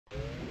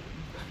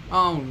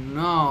Oh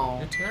no.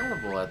 You're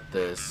terrible at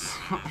this.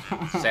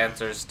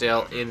 Sensors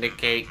still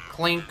indicate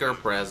clinker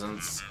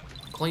presence.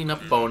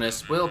 Cleanup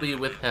bonus will be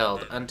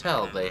withheld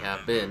until they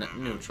have been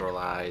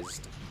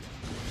neutralized.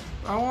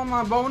 I want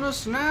my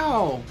bonus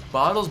now.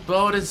 Bottles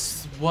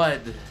bonus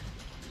what?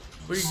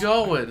 Where you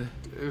going?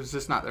 Is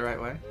this not the right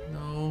way?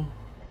 No.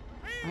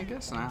 I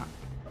guess not.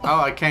 Oh,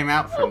 I came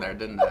out from there,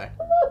 didn't I?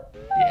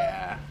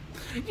 Yeah.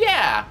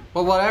 Yeah.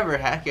 Well, whatever.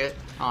 Heck it.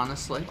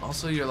 Honestly.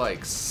 Also, you're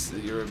like,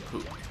 you're in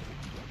poop.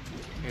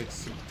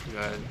 It's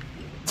good.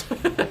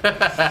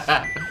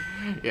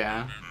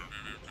 Yeah.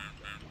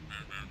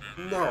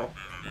 No.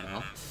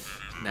 Well,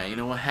 now you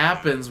know what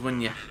happens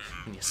when you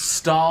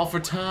stall for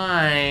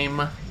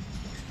time.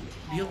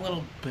 Be a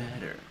little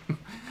better.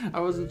 I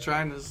wasn't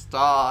trying to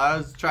stall. I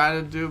was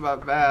trying to do my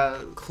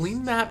best.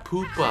 Clean that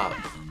poop up.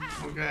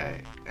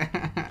 Okay.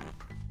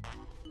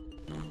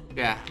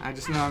 Yeah, I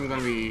just know I'm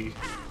gonna be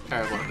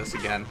terrible at this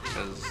again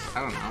because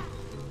I don't know.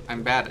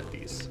 I'm bad at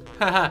these.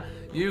 Haha,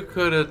 you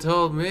could have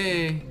told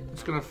me. I'm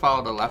just gonna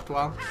follow the left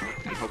wall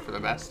and hope for the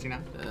best, you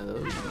know?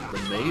 The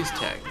maze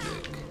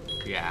tactic.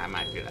 Yeah, I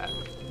might do that.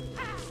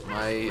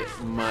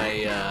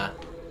 My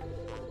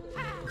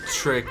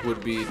trick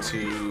would be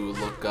to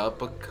look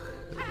up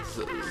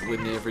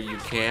whenever you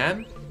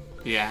can.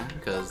 Yeah.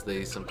 Because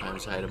they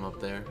sometimes hide them up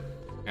there.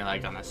 You're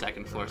like on the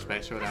second floor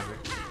space or whatever.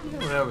 Yeah,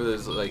 whenever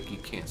there's like you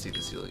can't see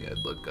the ceiling, I'd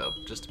look up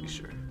just to be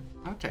sure.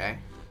 Okay.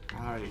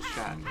 I already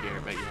shot here,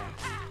 but yeah.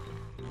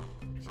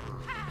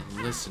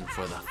 And listen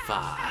for the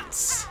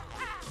farts.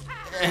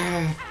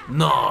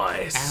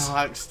 Nice.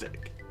 Analog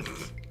stick.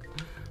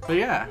 But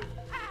yeah.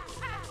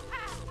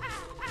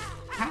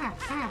 Ha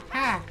ha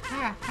ha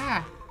ha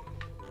ha.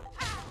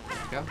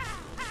 Go.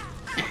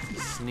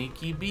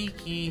 Sneaky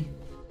beaky.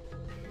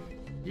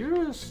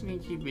 You're a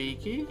sneaky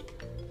beaky.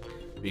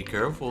 Be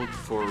careful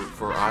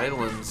for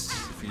islands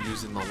if you're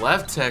using the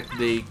left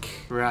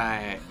technique.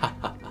 Right.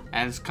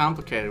 And it's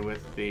complicated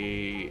with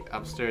the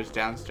upstairs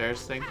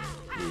downstairs thing.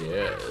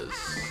 Yes.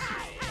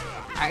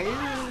 Hi.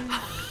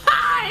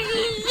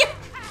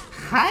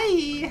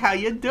 Hi. How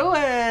you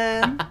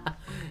doing?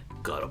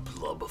 Got a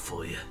plumber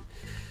for you.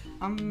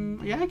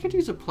 Yeah, I could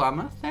use a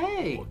plumber.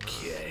 Thanks.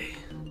 Okay.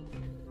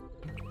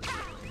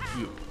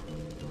 You.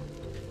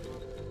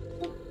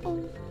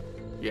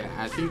 Yeah,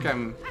 I think I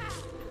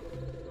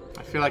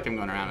feel like I'm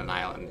going around an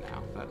island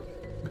now, but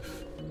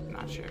I'm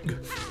not sure.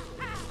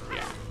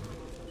 Yeah.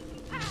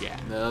 Yeah.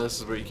 No, this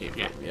is where you came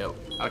from. Yep.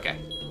 Okay.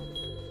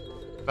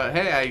 But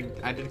hey,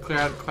 I did clear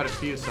out quite a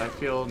few, so I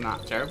feel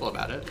not terrible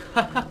about it.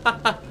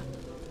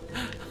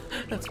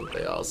 That's what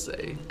they all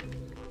say.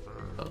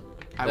 Oh,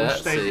 I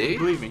wish they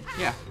believe me.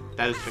 Yeah,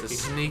 that is tricky. It's a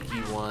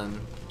sneaky one.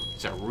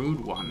 It's a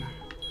rude one.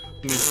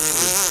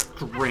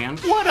 Mr.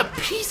 Grant. What a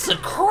piece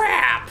of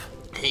crap!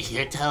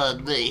 You're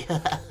telling me.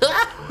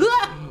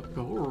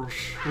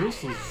 Gosh,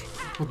 this is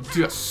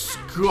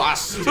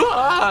disgusting.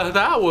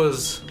 That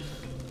was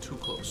too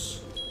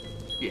close.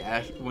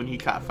 Yeah, when he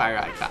caught fire,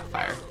 I caught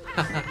fire.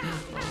 Oh.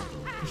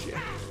 Yeah.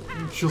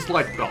 Just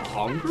like the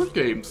Hunger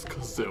Games,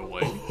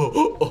 Kazooie.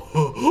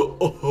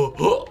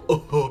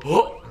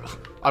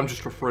 I'm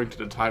just referring to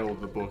the title of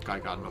the book. I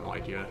got no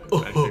idea if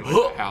anything like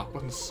that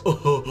happens.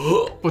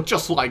 But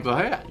just like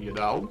that, you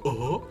know?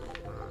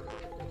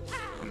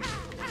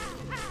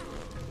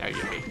 There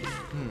you be.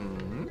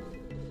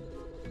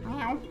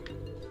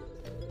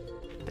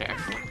 There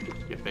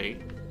you be.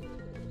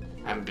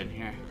 Haven't been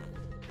here.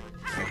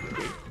 There you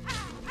be.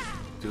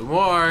 Do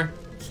more.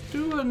 It's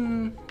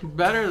doing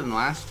better than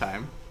last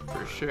time,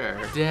 for sure.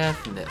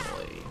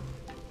 Definitely.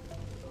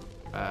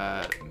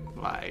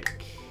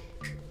 Like,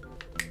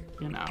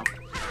 you know.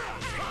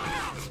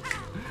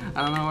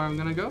 I don't know where I'm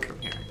gonna go from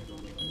here.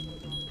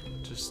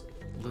 Just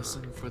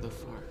listen for the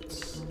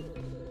farts.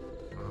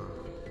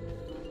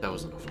 That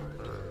wasn't a fart.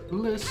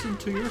 Listen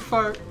to your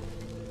fart.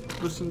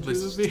 Listen to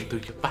the beat.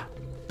 your fart.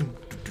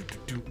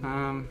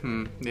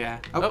 Yeah.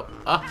 Oh.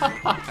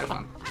 Have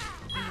fun.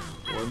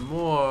 One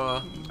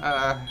more.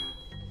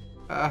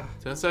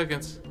 10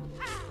 seconds.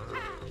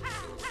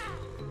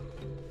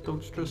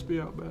 Don't stress me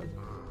out, man.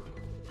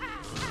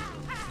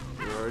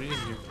 You're already in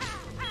here.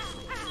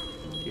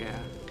 Yeah.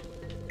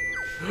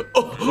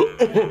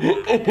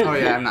 Oh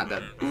yeah, I'm not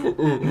dead.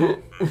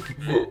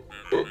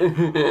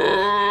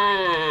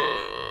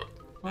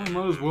 I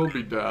might as well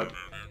be dead.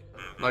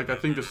 Like, I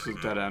think this is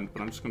a dead end,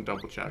 but I'm just gonna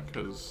double check,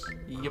 because...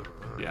 Yep.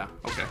 Yeah,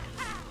 okay.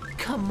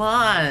 Come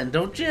on,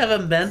 don't you have a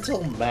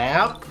mental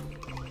map?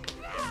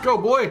 Go,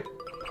 boy!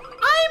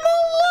 I'm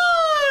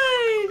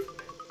alive!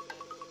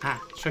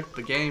 Ha, check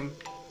the game.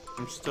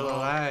 I'm still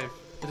alive.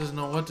 It doesn't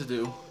know what to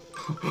do.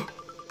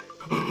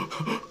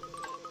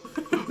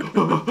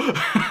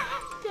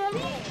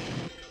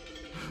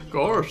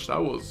 Gosh,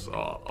 that was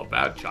a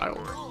bad child.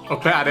 A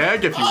bad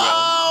egg, if you will.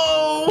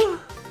 Oh!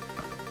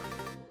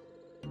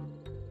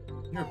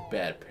 You're a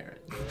bad parent.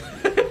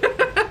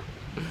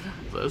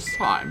 This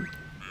time,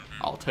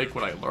 I'll take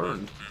what I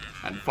learned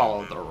and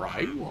follow the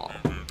right wall.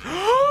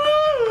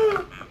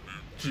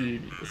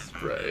 Genius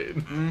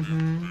brain.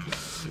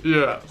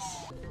 Yes.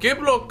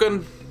 Keep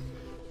looking.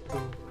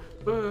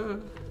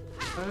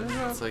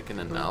 It's like in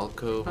an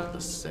alcove on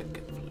the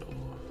second floor.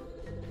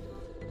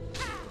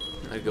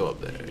 I'd go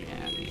up there.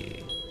 Yeah.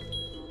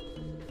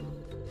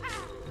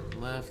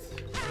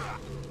 Left.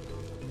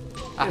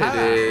 Aha. It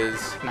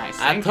is. Nice.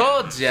 I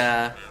told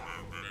ya.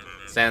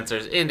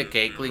 Sensors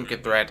indicate Clinker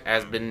threat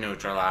has been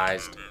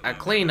neutralized. A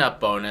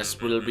cleanup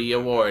bonus will be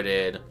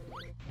awarded.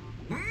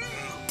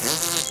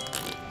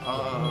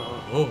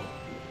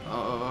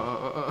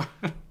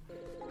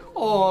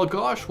 Oh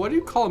gosh, why do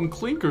you call them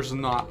clinkers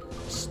and not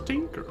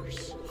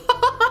stinkers?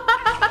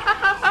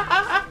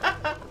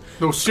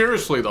 No,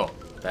 seriously though.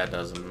 That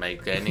doesn't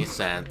make any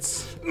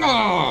sense.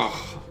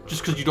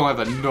 Just because you don't have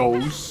a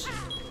nose.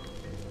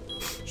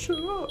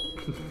 Shut up.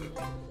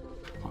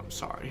 I'm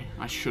sorry.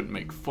 I shouldn't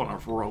make fun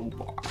of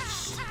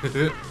robots.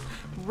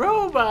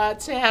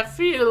 Robots have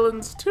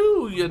feelings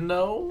too, you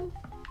know.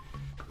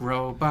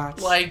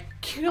 Robots. Like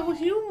kill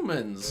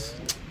humans.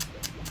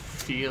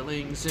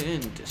 Feelings in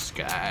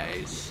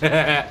disguise.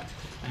 Nice.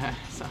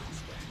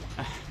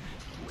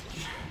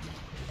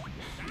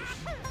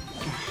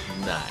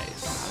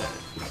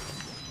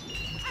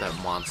 That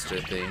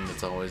monster thing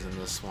that's always in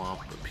the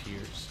swamp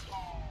appears.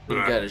 You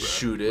gotta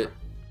shoot it.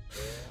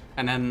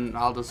 And then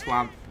all the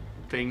swamp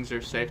things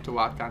are safe to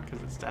walk on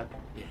because it's dead.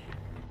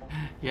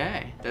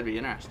 Yay, that'd be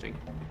interesting.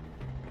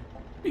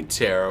 Be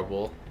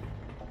terrible.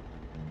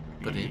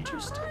 But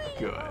interesting.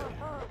 Good.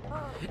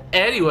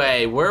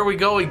 Anyway, where are we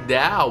going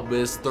now,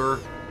 mister?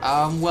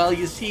 Well,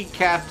 you see,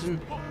 Captain,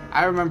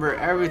 I remember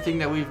everything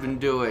that we've been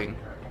doing.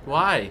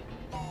 Why?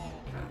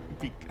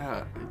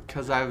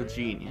 Because I'm a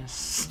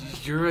genius.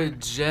 You're a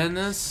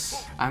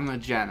Genesis? I'm a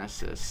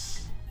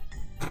Genesis.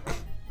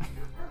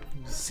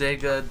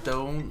 Sega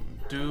don't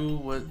do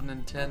what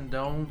Nintendo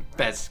don't?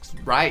 That's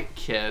right,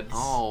 kids.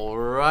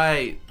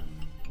 Alright.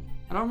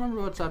 I don't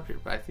remember what's up here,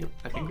 but I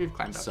think we've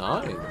climbed up.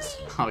 Signs.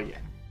 Oh, yeah.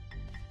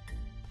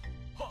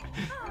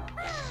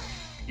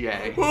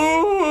 Yay.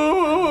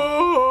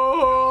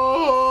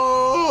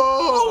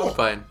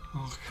 Fine.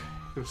 Okay,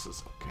 this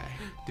is okay.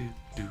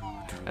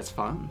 That's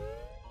fun.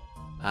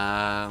 We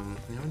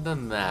haven't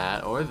done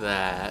that, or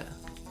that.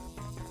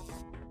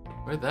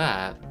 Or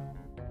that.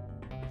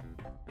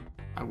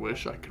 I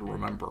wish I could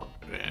remember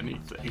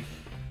anything.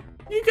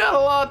 You got a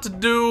lot to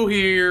do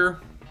here.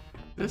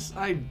 This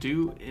I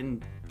do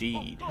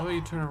indeed. How about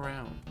you turn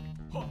around?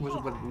 Was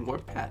it with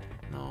warp pad?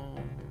 No.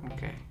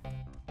 Okay.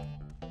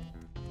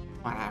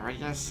 Whatever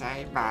you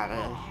say,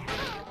 buddy.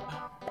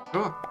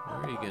 Oh.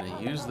 Where are you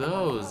gonna use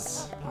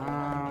those?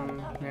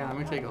 Yeah, let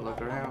me take a look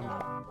around.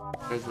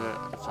 It's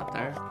up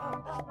there.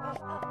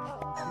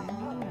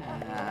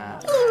 Yeah.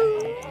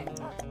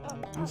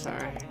 I'm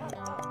sorry.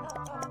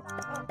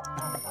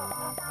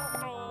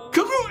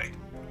 Kazooie!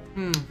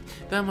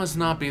 That must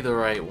not be the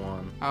right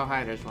one. Oh,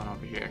 hi, there's one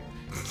over here.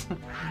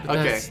 But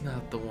Okay. that's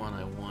not the one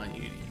I want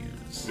you to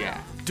use.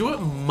 Yeah. Do it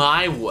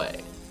my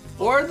way.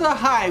 Or the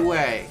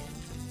highway.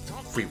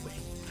 Freeway.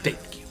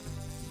 Thank you.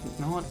 You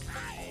know what?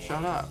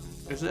 Shut up.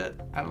 Is it?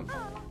 I don't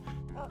know.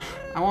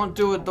 I won't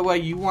do it the way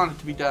you want it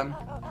to be done.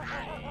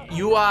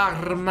 You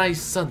are my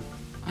son,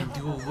 and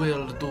you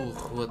will do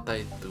what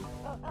I do.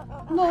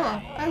 No,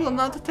 I will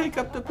not take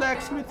up the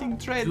blacksmithing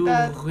trade, You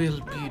Dad. will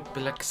be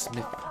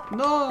blacksmith.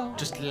 No.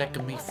 Just like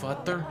my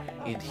father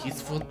and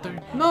his father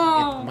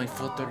No. and my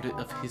father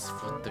of his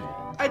father.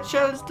 I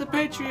chose the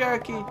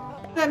patriarchy.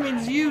 That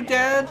means you,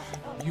 Dad.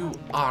 You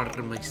are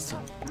my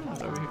son. Oh,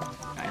 it's over here.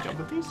 Can I jump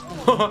with these?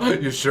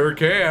 You sure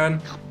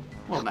can.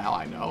 Well, now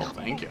I know.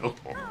 Thank you.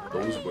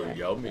 Those were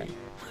yummy.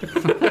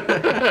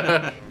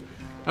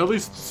 At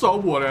least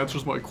someone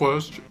answers my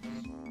question.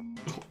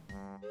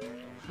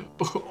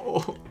 It's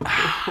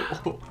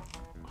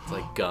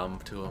like gum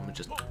to him.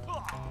 Just.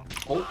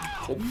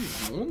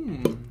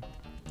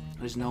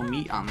 There's no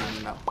meat on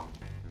them, though.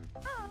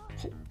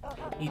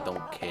 He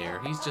don't care.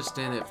 He's just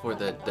in it for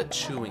the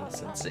chewing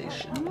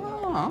sensation.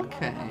 Oh,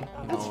 okay.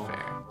 That's know,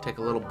 fair. Take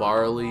a little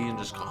barley and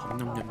just go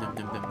nom nom nom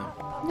nom nom nom.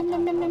 Yum,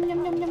 yum, yum, yum,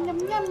 yum, yum, yum,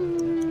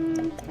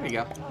 yum. There you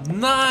go.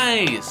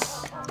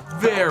 Nice!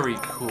 Very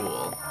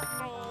cool.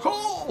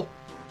 Oh!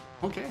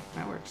 Okay,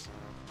 that works.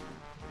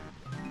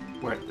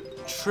 Worth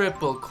it.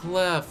 Triple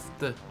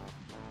cleft.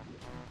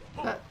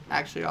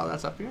 Actually, all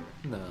that's up here?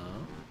 No.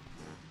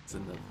 It's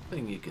another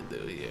thing you can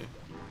do here.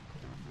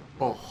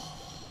 Oh.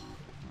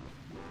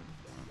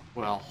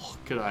 Well,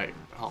 could I...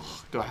 Oh,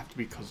 do I have to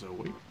be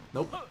Kazooie?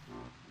 Nope.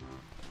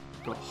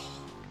 Oh.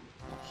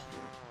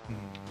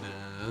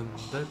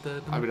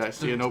 I mean, I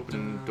see an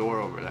open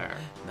door over there.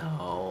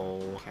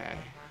 No. Okay.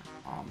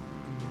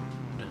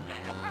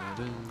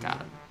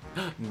 Got it.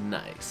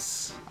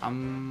 Nice. Oh.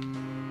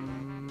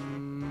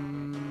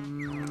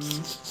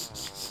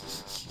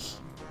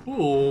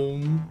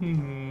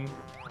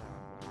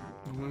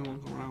 Let me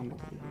look around a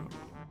little bit.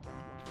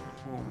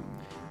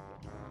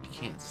 You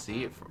can't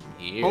see it from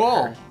here.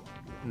 Oh!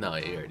 No,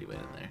 you already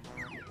went in there.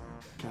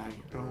 Can I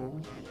go?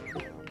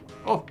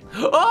 Oh!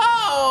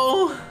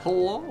 Oh!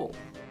 Hello!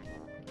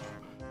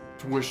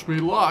 Wish me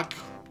luck.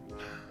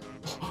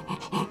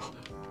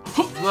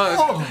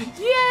 Look.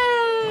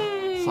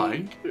 Yay!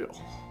 Thank you.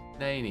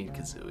 Now you need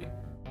Kazooie.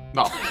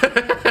 No.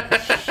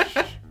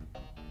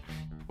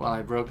 Well,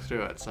 I broke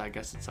through it, so I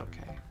guess it's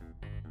okay.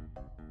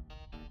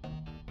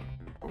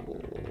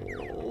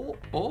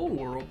 Oh,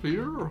 we're up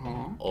here,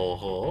 huh?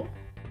 Oh.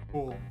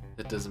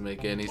 That doesn't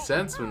make any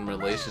sense in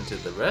relation to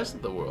the rest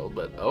of the world,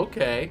 but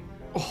okay.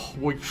 Oh,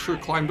 we sure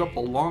climbed up a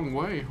long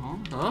way, huh?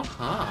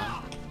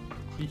 Uh-huh.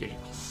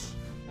 Yes.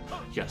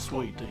 Yes,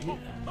 we did.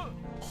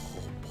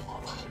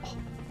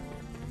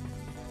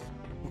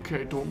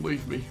 Okay, don't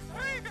leave me.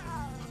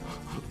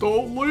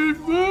 Don't leave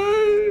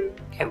me!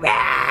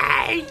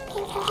 Hooray!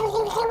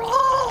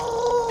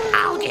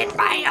 I'll get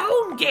my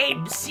own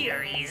game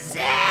series.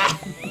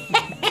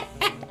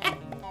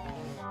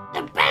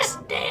 The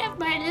best day of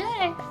my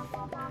life.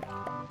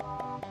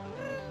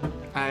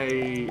 I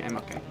am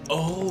okay.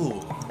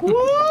 Oh.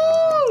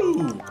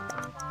 Woo!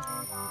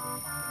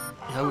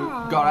 Yeah, we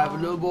gotta have a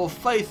little more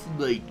faith in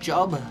me,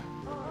 chum.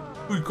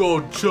 We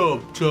go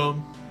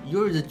chum.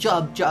 You're the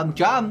chum. Chum.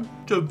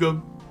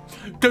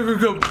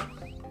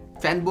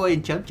 Fanboy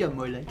and chum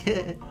more like.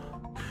 Gotta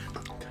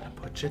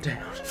put you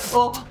down.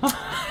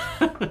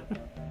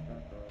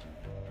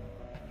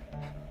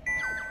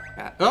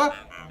 Oh!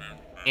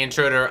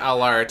 Intruder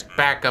alert.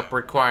 Backup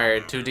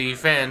required to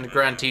defend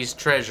Grunty's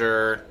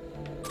treasure.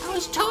 I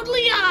was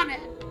totally on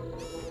it.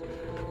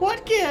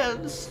 What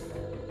gives?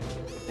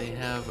 They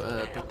have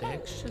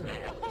protection.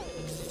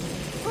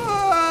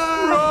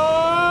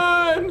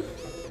 Run!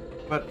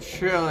 But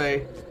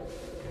surely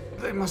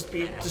they must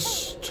be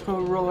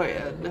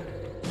destroyed.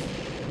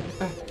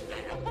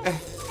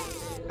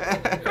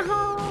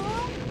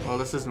 Well,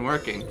 this isn't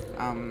working.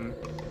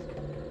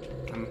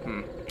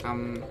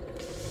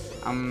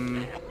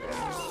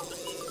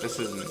 This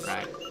isn't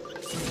right.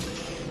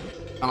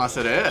 Unless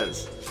it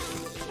is.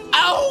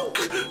 Oh!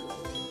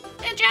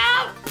 Good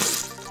job.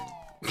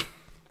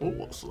 What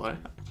was that?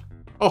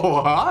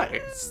 Oh, hi.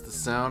 It's the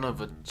sound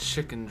of a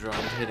chicken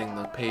drum hitting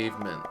the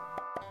pavement.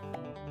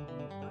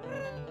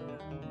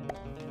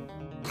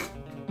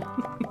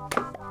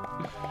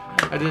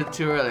 I did it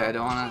too early. I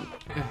don't want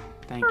to.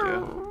 Thank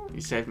you. You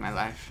saved my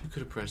life. You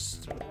could have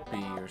pressed B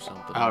or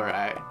something.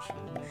 Alright.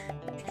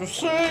 Just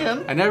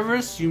saying. I never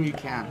assume you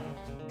can.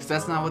 Because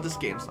that's not what this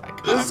game's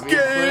like. This Obviously.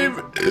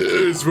 game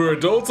is for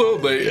adults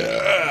only.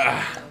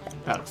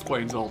 That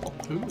explains all the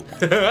poop.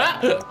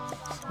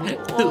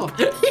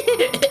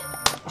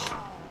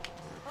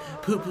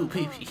 Poo poo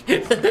pee pee.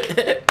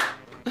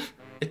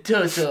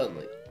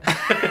 Totally.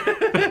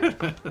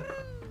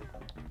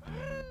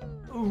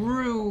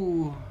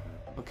 Roo.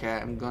 Okay,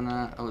 I'm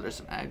gonna. Oh, there's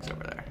some eggs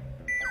over there.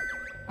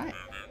 Hi.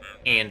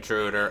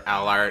 Intruder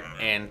alert.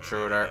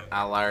 Intruder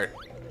alert.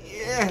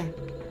 Yeah.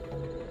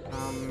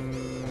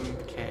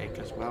 Okay,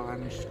 because, well,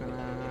 I'm just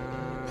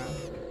gonna.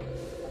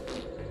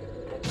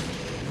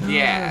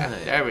 Yeah,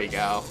 there we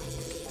go.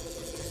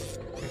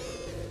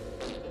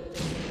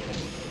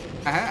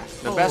 Aha,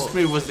 the best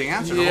move was the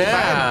answer the whole time.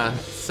 Yeah,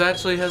 this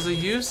actually has a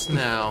use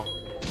now.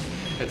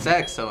 It's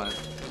excellent.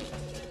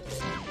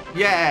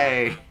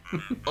 Yay!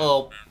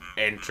 Oh,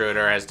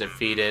 Intruder has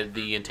defeated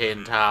the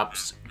Tin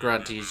Tops.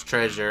 Grunty's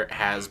treasure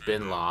has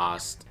been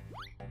lost.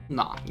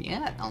 Not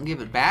yet. I'll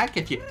give it back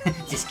if you.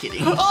 Just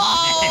kidding.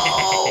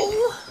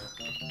 Oh!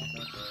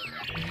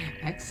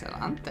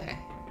 Excellente.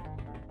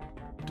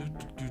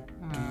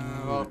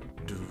 Well,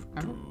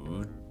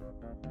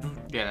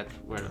 yeah, that's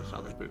where those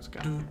other boots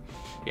go.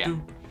 Yeah.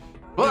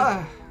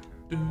 Wah!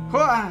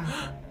 Wah!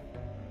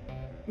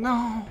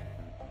 No!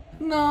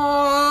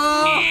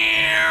 No!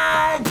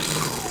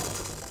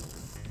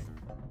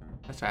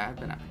 That's right, I've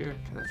been up here,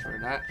 because that's where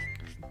that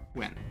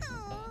went.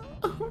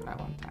 That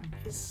one time.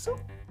 It's so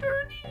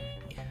dirty.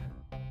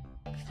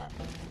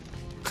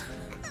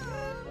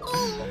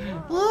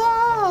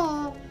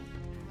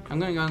 I'm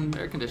gonna go on the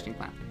air conditioning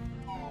plant.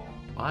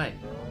 Why?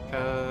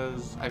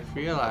 Because I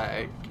feel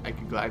like I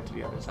could glide to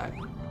the other side.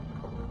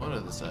 What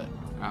other side?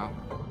 Oh.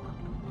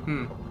 I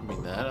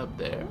mean that up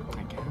there?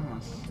 I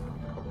guess.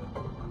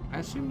 I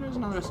assume there's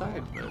another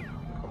side, but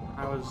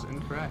I was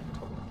incorrect.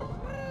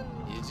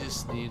 You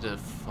just need to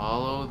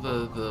follow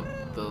the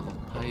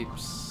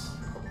pipes.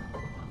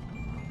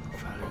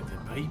 Follow the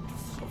pipes.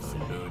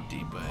 Follow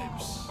the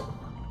pipes.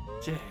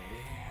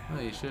 Oh,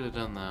 you should have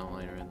done that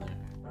while you're in there.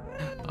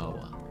 Oh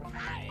well.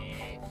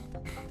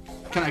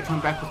 Can I come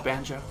back with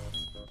Banjo?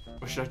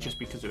 Or should I just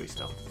be Kazooie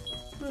still?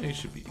 No, you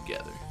should be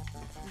together.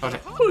 Okay.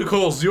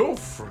 Because you're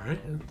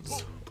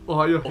friends.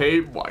 I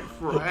hate my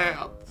friends.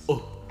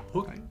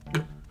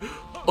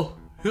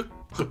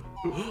 Yeah.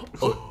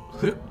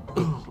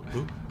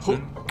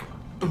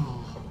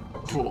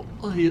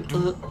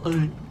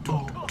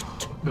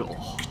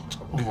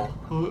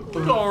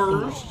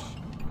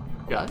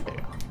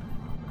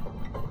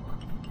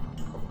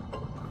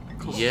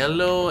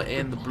 Yellow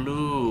and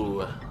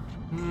blue.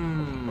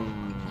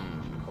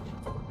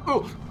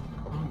 Oh.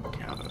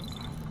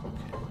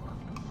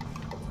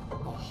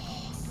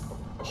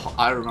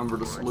 I remember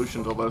the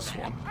solution to this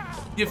one.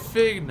 You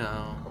fig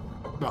now.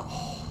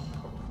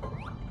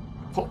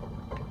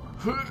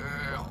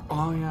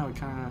 Oh, yeah, we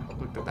kind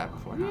of looked at that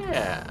before. Huh?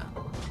 Yeah.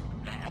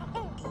 Yeah.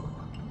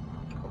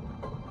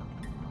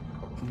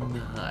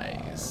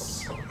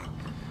 Nice.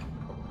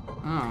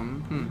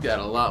 Got Got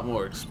a lot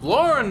more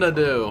exploring to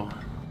do.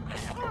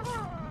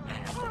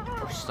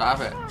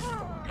 Stop it.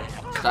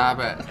 Stop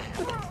it.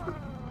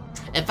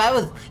 If I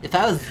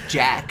was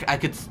Jack, I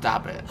could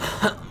stop it.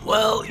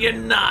 Well, you're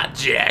not,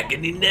 Jack,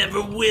 and you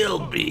never will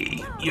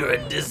be. You're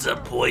a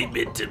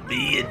disappointment to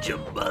me and your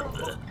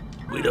mother.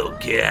 We don't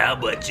care how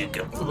much you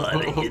can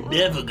flutter. You're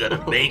never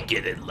gonna make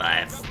it in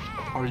life.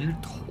 Are you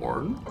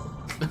torn?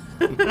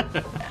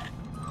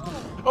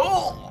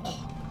 Oh!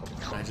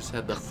 I just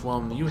had the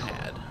flum you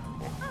had.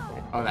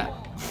 Oh,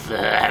 that.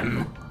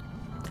 Fly.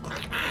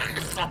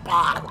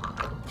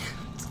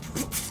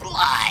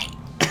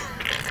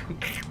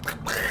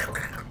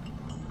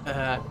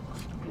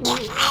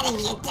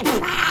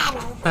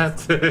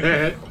 That's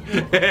it.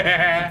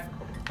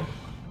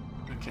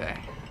 Okay.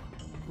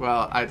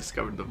 Well, I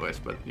discovered the voice,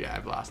 but yeah,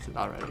 I've lost it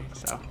already,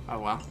 so oh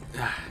well.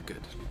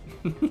 Good.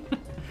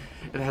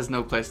 It has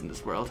no place in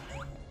this world.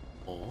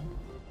 Oh,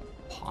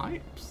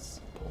 Pipes?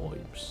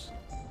 pipes.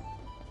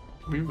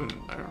 We've been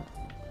in there.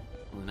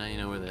 Well, now you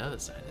know where the other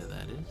side of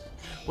that is.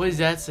 What does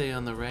that say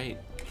on the right?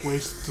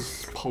 Waste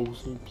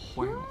disposal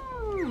plant.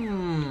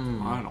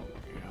 I don't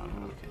get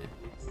it. Okay.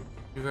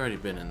 You've already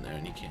been in there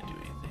and you can't do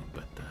anything,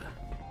 but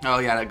Oh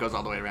yeah, that goes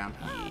all the way around.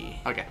 yeah.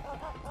 Okay.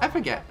 I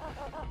forget.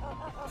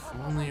 If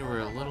only you were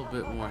a little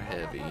bit more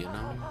heavy, you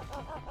know?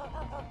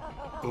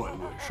 I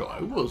wish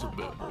I was a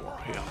bit more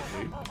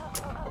heavy.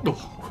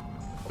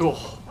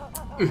 Oh.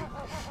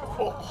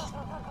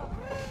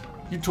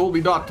 You told me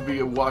not to be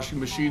a washing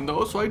machine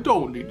though, so I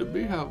don't need to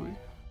be heavy.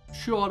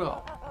 Shut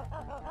up.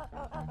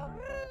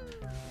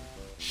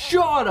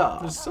 Shut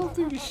up! There's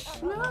something you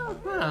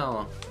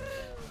well,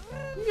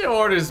 your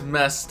order's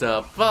messed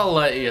up. I'll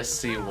let you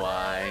see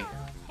why.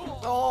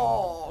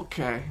 Oh,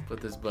 okay. But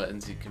there's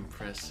buttons you can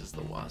press as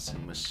the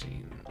washing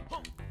machine.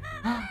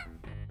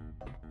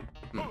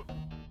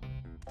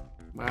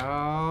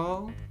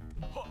 Well...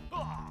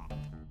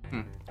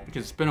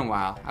 Because it's been a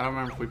while. I don't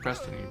remember if we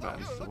pressed any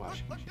buttons to the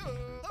washing machine.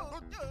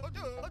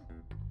 I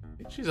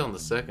think she's on the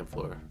second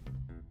floor.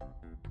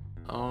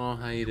 I don't know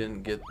how you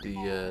didn't get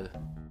the,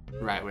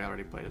 Right, we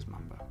already played as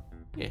Mumbo.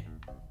 yeah.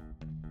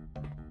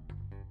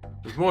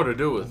 There's more to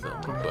do with them,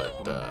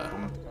 but,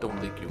 don't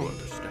think you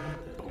understand.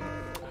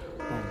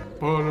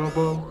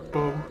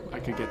 I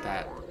could get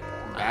that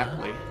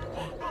badly.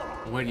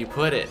 Where do you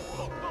put it?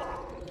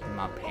 In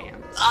my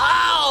pants.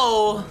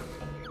 Oh!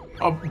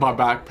 My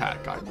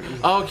backpack, I mean.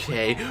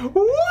 Okay.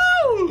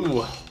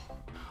 Woo!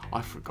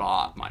 I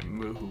forgot my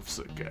moves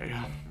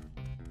again.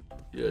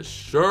 You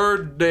sure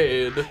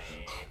did.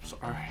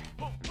 Sorry.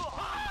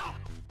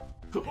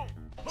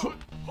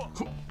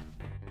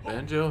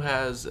 Banjo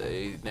has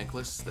a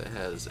necklace that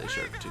has a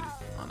shark tooth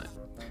on it.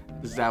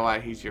 Is that why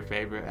he's your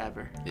favorite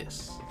ever?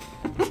 Yes.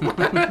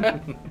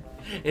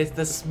 It's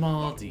the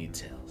small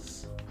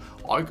details.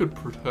 I could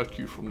protect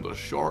you from the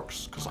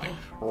sharks because I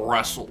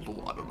wrestled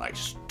one and I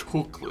just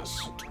took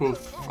this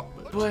tooth from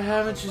it. But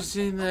haven't you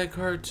seen that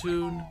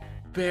cartoon,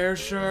 Bear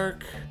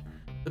Shark?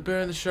 The bear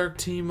and the shark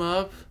team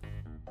up?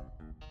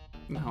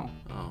 No.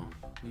 Oh,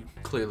 you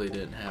clearly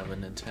didn't have a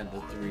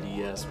Nintendo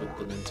 3DS with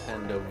the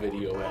Nintendo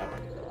video app.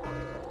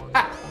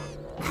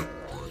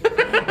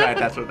 Right,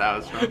 that's what that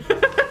was from.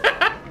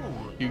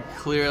 You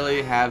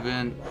clearly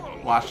haven't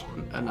watched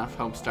enough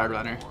Homestar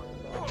Runner.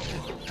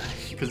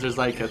 Because there's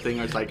like a thing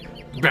where it's like,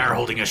 bear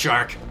holding a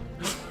shark.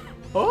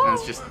 Oh! And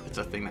it's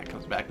a thing that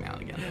comes back now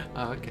and again.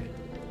 Oh, okay.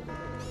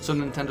 So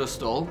Nintendo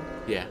stole?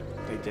 Yeah.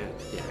 They did.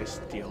 Yeah. They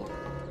steal.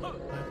 Why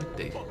would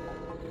they?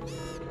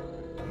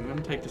 I'm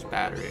gonna take this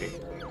battery.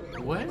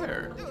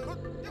 Where?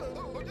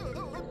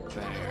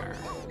 There.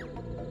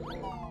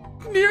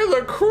 Near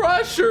the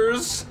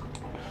crushers!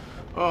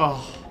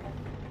 Oh,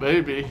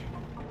 baby.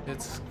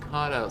 It's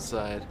hot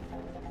outside.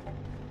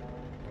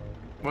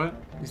 What?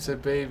 You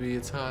said, baby,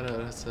 it's hot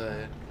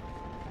outside.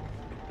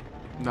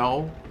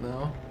 No,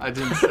 No? I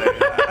didn't say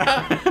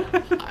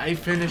that. I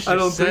finished I your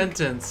don't think-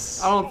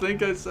 sentence. I don't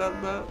think I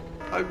said that.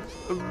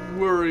 I'm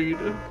worried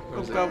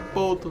Is it- about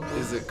both of them.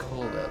 Is it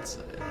cold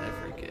outside?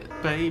 I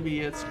forget.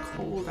 Baby, it's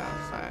cold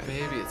outside.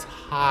 Baby, it's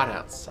hot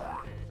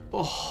outside.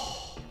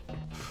 Oh,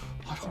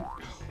 I don't.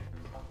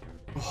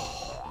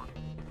 Oh,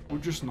 we're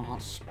just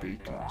not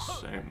speaking the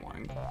same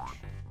language.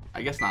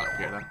 I guess not up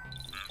here though.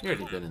 You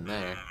already been in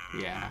there.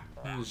 Yeah,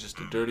 He was just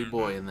a dirty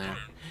boy in there.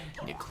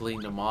 You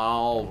cleaned them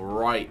all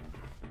right.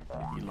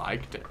 you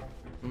liked it.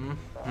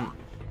 Mm-hmm.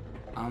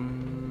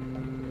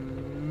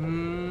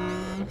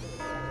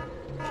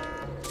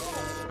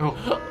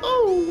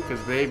 Oh, because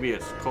baby,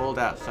 it's cold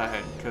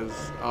outside.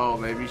 Because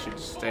maybe you should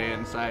stay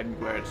inside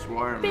where it's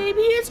warm. Baby,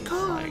 it's It's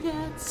cold like-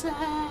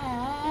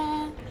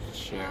 outside.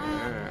 Sure.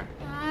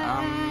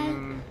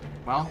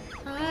 Well,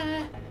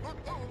 I'm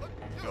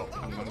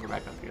gonna go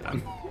back up here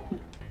then.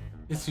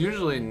 It's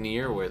usually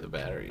near where the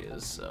battery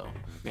is, so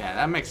Yeah,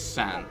 that makes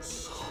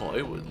sense.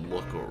 I would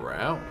look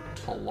around.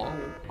 Hello?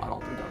 I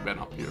don't think I've been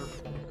up here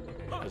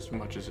as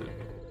much as it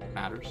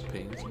matters.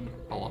 Pains me.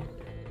 Hello?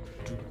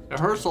 It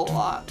hurts a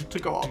lot to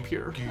go up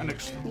here and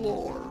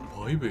explore.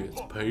 Maybe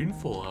it's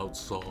painful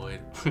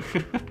outside.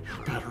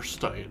 Better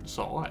stay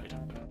inside.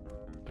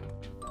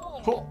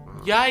 Oh,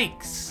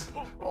 Yikes!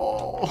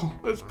 oh,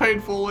 it's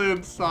painful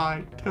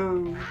inside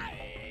too.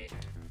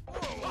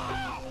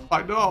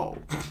 I know.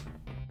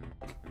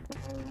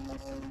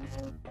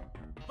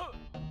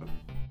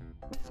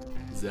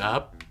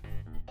 Zap.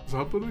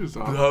 Zappity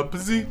zap.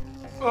 Zapsy.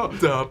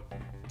 Zap.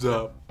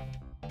 Zap.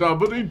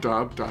 Dabbity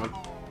dab dab.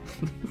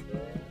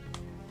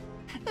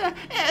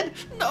 Ed,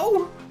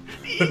 no!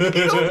 You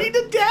don't need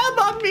to dab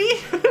on me!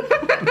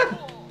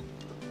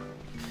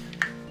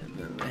 And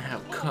then they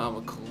have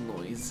comical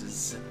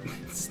noises.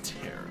 It's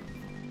terrible.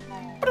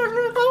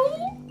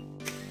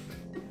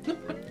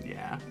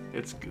 Yeah,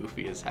 it's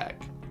goofy as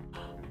heck.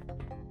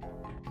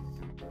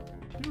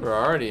 You were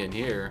already in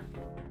here.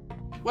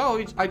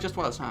 Well, I just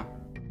was, huh?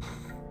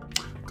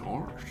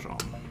 Gosh,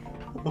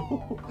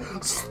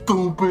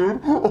 Stupid!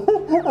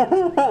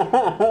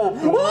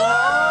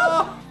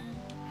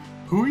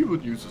 who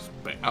even uses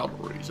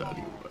batteries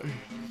anyway?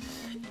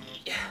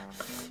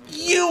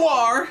 You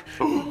are!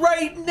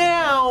 Right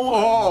now!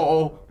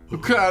 Oh,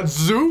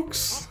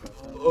 Gadzooks!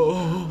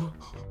 Oh,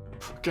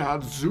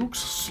 Gadzooks,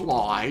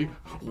 Sly.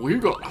 We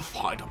gotta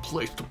find a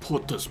place to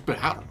put this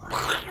battery.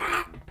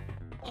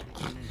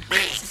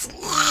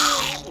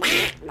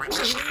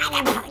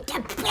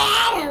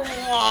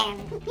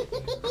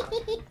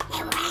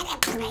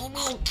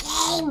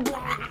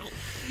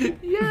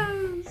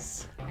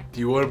 Yes! Do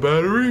you want a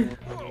battery?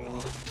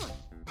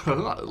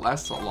 It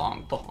lasts a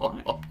long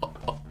time.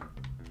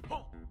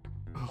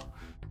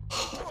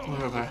 I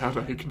have a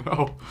headache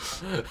now.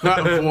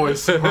 That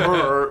voice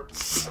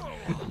hurts.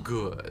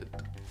 Good.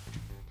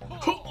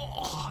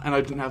 And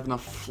I didn't have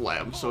enough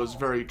phlegm, so it's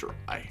very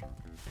dry.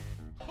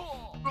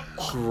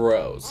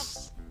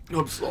 Gross.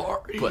 I'm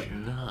sorry. But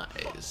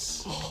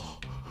nice.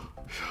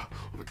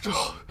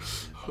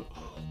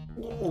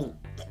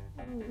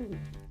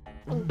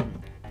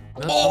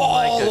 Nothing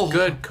like a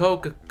good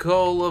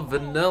Coca-Cola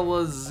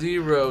Vanilla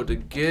Zero to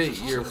get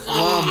your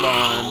phlegm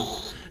on.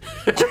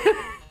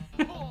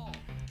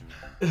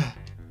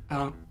 I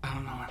don't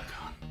know where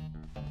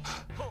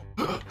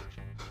I'm going.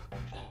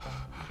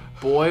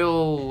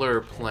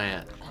 Boiler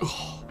plant.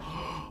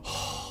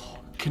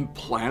 Can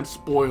plants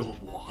boil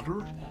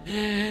water?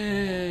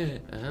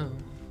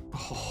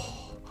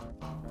 Oh,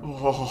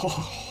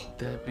 Oh,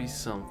 that'd be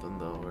something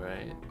though,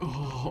 right?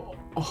 oh,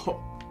 oh, oh.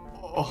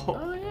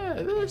 Oh yeah,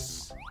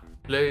 this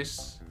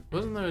place.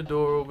 Wasn't there a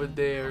door over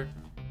there?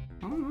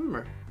 I don't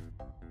remember.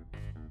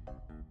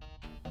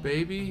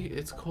 Baby,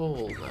 it's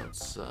cold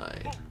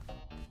outside.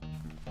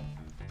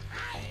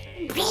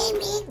 Baby,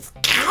 it's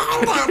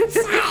cold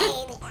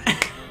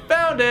outside!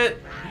 Found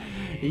it!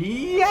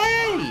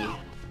 Yay!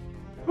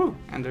 Ooh,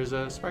 and there's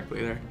a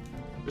sparkly there.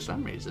 For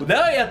some reason.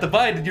 Now you have to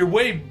find your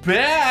way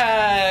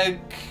back.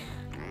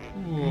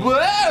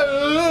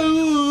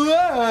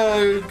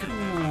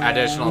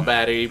 Additional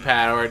battery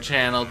power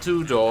channel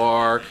 2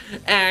 door.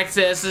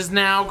 Access is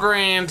now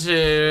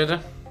granted.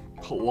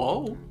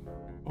 Hello?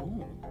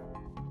 Oh.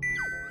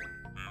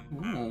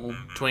 Oh.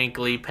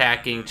 Twinkly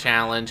packing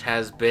challenge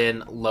has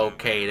been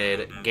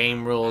located.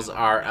 Game rules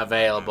are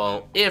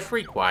available if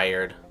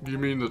required. You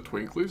mean the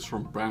Twinklies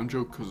from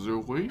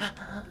Banjo-Kazooie?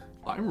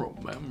 I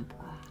remember.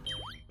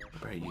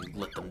 Where you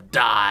let them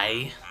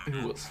die.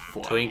 It was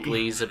funny.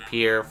 Twinklies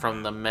appear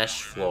from the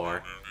mesh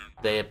floor.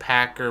 The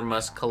packer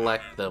must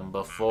collect them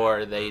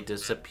before they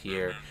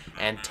disappear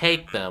and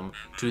take them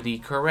to the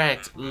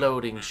correct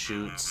loading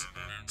chutes.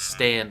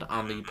 Stand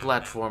on the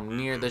platform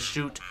near the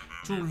chute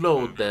to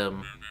load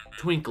them.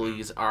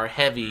 Twinklies are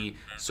heavy,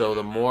 so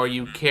the more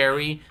you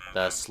carry,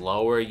 the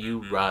slower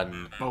you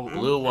run. Oh.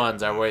 Blue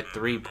ones are worth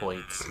 3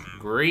 points,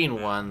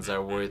 green ones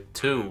are worth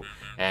 2,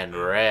 and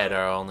red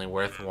are only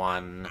worth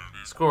 1.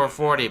 Score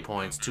 40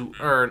 points to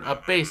earn a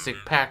basic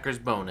Packers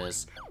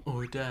bonus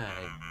or die.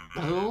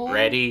 Oh.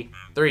 Ready?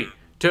 3,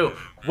 2,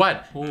 1,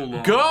 Hold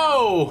on.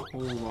 go!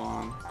 Hold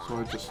on. So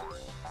I just...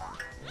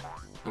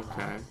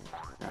 Okay.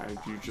 Yeah,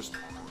 you just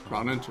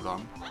run into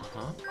them.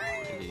 Huh?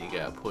 And then you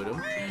gotta put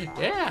them.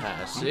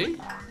 Yeah, see?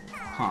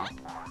 Huh.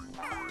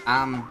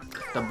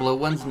 The blue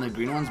ones and the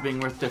green ones being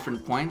worth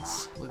different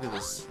points? Look at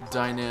this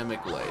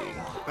dynamic lighting.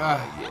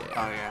 Yeah. Yeah.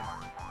 Oh,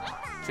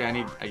 yeah. See, I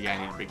need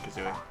a big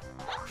kazooie.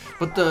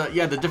 But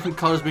the different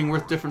colors being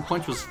worth different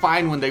points was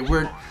fine when they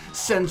weren't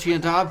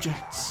sentient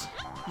objects.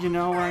 You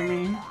know what I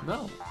mean?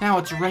 No, Now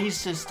it's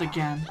racist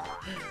again.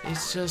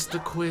 it's just the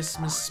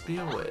Christmas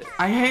spirit.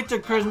 I hate the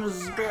Christmas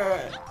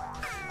spirit.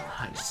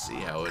 I see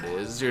how it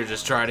is. You're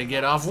just trying to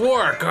get off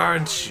work,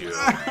 aren't you?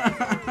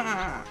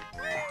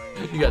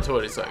 You got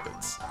 20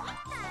 seconds.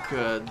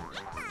 Good.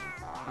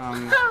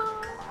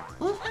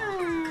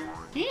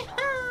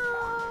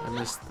 I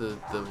missed the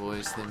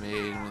voice they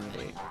made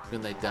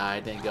when they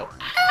died. They go,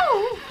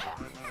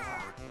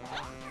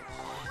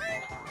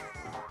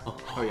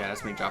 Oh yeah,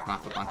 that's me dropping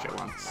off a bunch at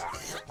once.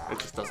 It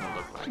just doesn't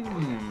look like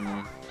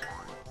it.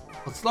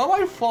 It's not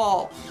my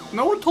fault.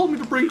 No one told me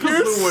to bring You're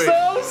Kazooie.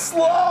 so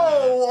slow!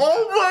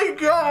 Oh my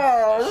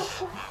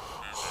gosh!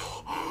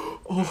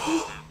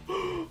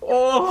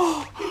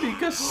 Oh, you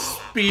think a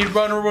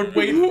speedrunner would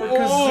wait for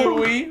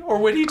Kazooie? Or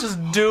would he just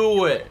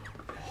do it?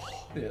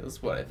 Yeah,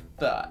 that's what I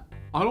thought.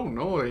 I don't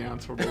know the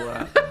answer to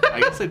that. I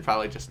guess they'd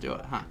probably just do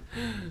it, huh?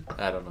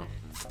 I don't know.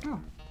 Oh.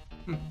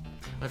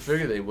 I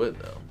figured they would,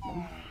 though.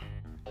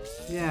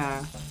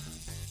 Yeah.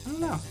 I don't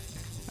know.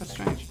 That's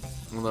strange.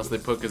 Unless they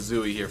put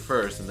Kazooie here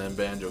first, and then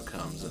Banjo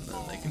comes, and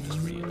then they can just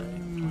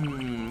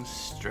reunite.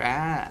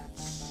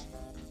 Strats.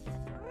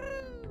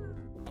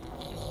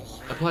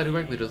 Apply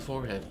directly to the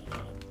forehead.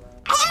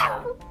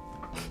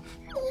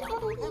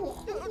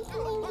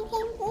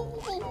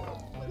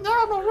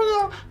 No,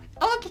 Maria,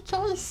 I like a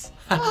choice.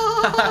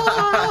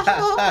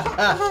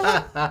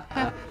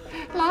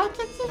 Like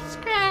and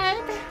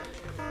subscribe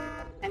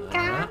and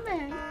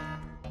comment.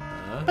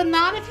 But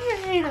not if you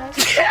hate us.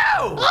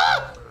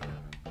 I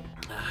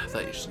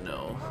thought you should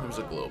know. There's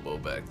a Globo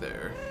back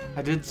there.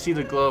 I did see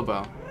the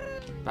Globo.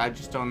 But I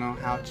just don't know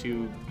how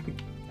to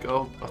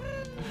go.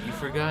 You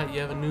forgot you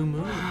have a new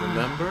move,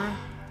 remember?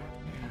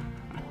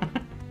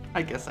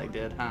 I guess I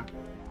did, huh?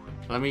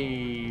 Let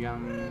me,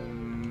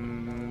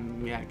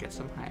 yeah, get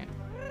some height.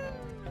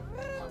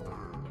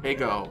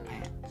 Big O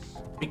pants.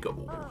 Big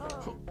O.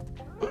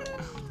 I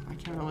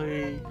can't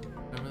really...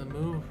 Remember the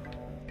move?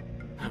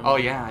 Oh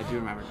yeah, I do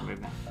remember the move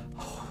now.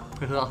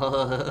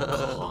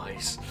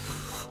 Nice.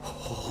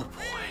 Oh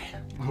boy.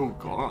 Oh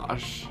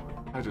gosh.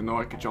 I didn't know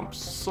I could jump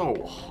so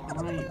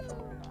high.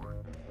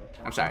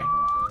 I'm sorry.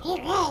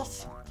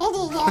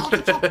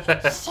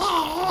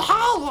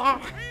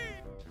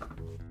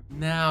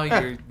 Now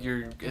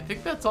you're I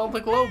think that's all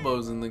the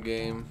Globos in the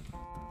game.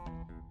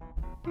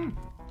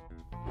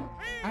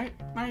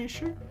 Are you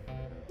sure?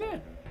 Yeah.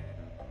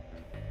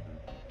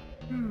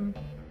 Hmm.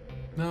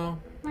 No.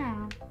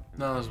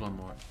 No, there's one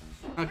more.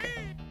 Okay.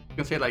 I was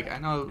gonna say, like, I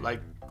know,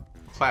 like,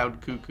 Cloud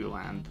Cuckoo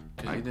Land.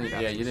 You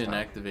didn't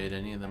activate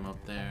any of them up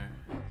there.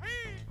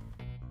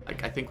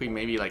 Like, I think we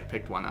maybe, like,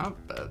 picked one up,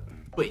 but...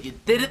 But you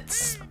didn't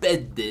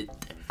spend it.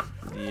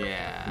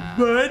 Yeah.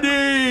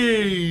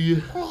 Buddy!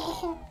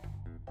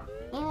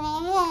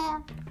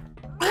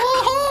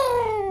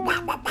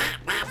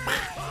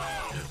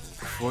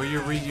 Before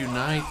you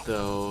reunite,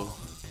 though,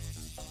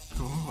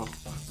 Oh.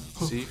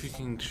 see if you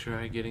can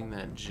try getting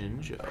that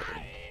Jinjo.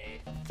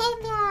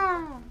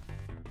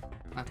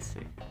 Let's see.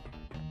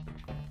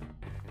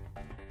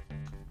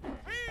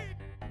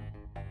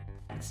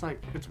 It's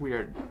like, it's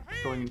weird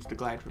going into the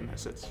glide from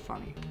this. It's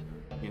funny,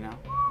 you know?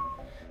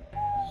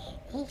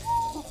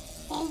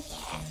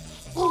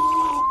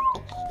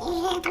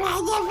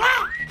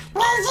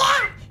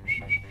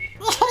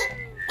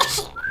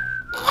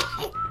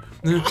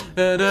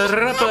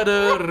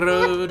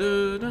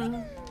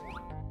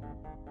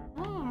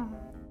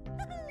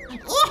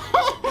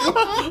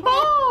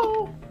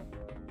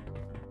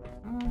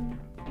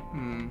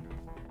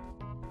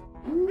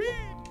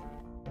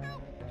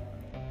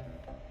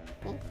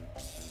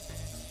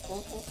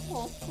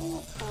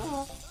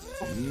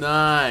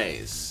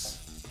 Nice.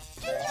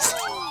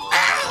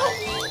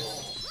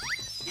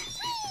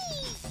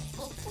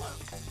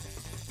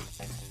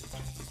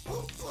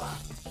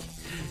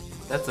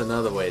 That's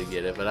another way to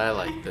get it, but I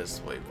like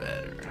this way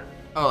better.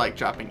 Oh, like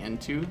dropping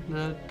into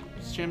the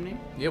chimney?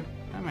 Yep.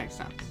 That makes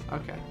sense.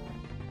 Okay.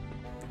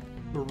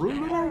 We're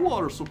running our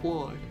water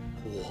supply.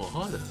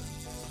 What?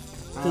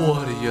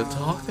 What are you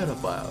talking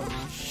about?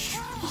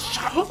 Just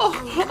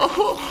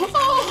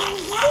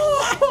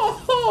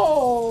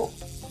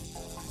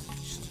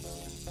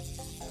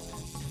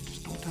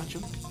don't touch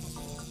him.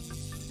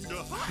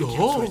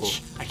 Oh.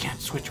 I can't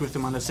switch with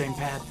him on the same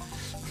pad.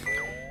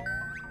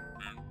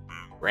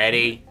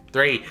 Ready?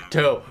 3,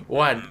 2,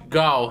 1,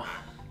 go.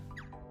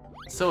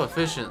 So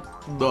efficient.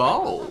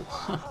 No.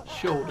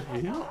 Showed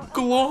him.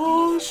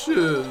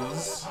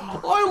 Galoshes.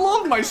 I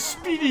love my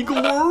speedy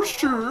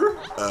glosher.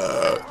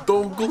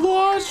 Don't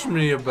glosh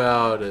me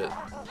about it.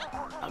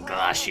 I'll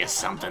gosh you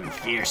something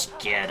fierce,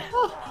 kid.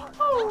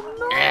 Oh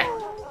no.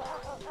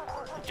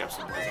 Jump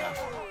some of those off.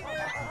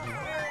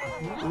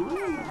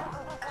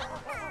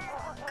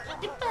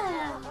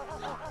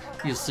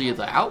 You see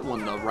that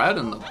one, the red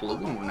and the blue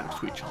one next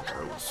to each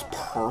other. It was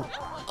purple.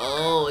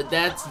 Oh,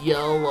 that's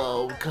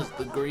yellow, because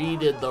the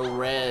green and the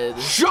red.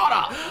 Shut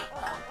up!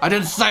 I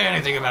didn't say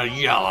anything about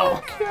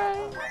yellow.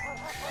 Okay.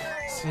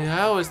 See,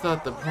 I always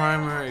thought the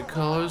primary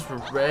colors were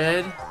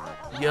red,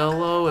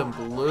 yellow, and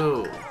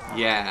blue.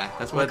 Yeah,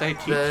 that's what they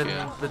teach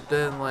you. But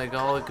then, like,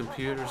 all the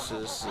computer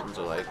systems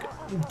are like,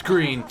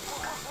 green.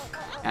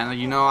 And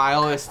you know, I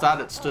always thought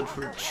it stood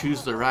for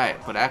choose the right,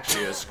 but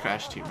actually it was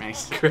Crash Team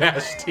Racing.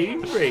 Crash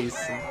Team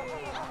Racing.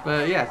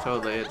 But yeah,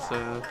 totally. It's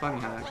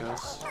funny how that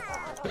goes.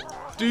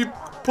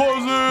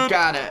 Deposit!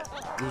 Got it.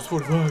 It was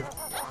 45.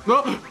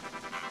 No.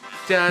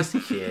 Just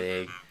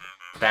kidding.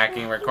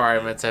 Backing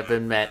requirements have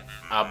been met.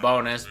 A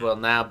bonus will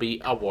now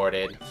be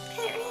awarded.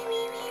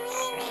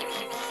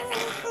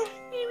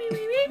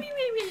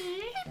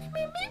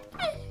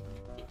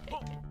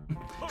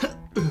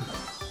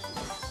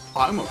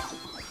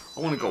 I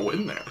want to go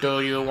in there.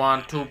 Do you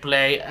want to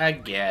play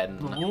again?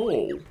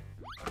 Oh.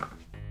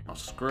 I'll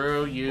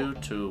screw you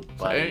too,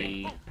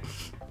 buddy.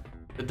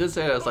 It did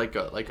say it was like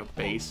a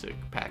basic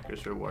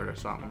Packers reward or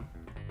something.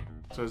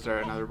 So is there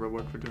another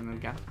reward for doing it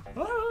again?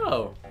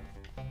 Oh.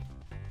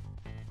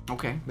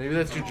 Okay. Maybe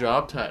that's your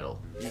job title.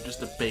 You're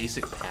just a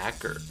basic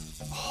packer.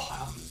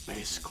 Oh, I'm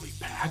basically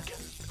packing.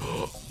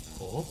 Oh.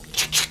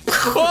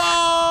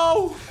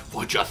 Whoa!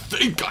 What'd you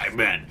think I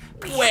meant?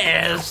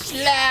 Well,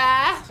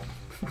 Sla.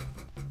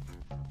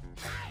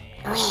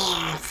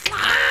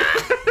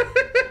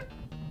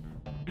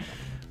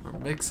 We're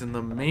mixing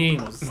the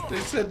memes. They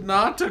said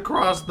not to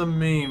cross the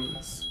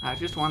memes. I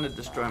just want to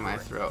destroy my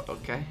throat,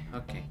 okay?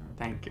 Okay.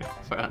 Thank you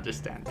for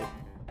understanding.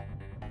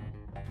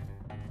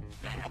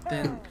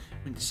 Then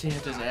when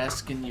Santa's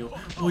asking you,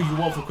 what you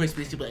want for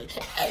Christmas, you're like,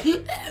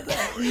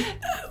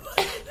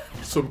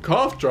 Some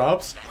cough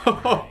drops?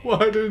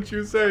 Why didn't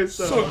you say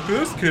so? suck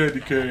this candy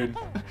cane.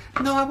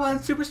 No, I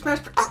want Super Smash.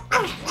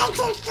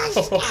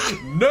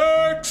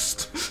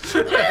 Next!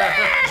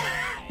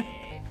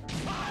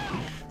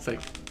 It's like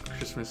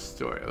Christmas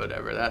Story or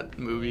whatever that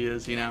movie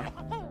is, you know?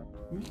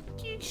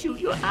 You shoot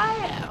your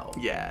eye out.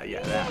 Yeah,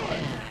 that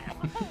one.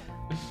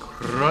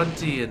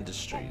 Grunty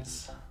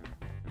Industries.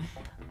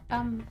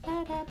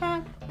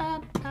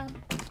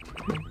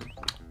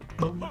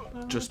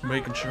 Just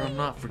making sure I'm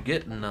not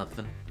forgetting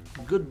nothing.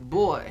 Good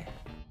boy.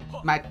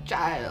 My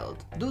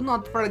child, do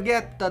not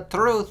forget the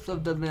truth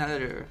of the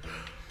matter,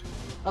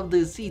 of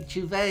the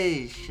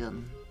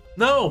situation.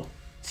 No!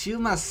 You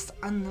must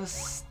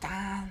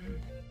understand.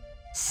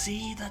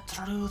 See the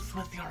truth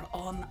with your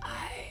own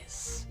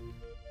eyes.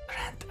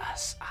 Grant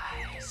us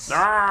eyes.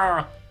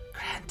 Ah!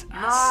 Grant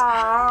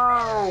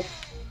us.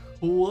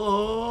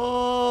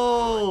 Whoa!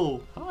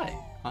 Hi.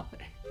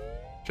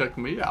 Check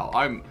me out.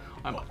 I'm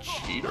a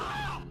cheater.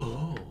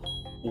 Oh,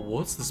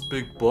 what's this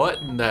big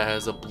button that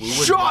has a blue and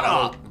Shut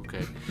yellow- up!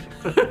 Okay.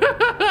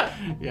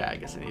 Yeah, I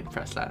guess I need to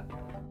press that.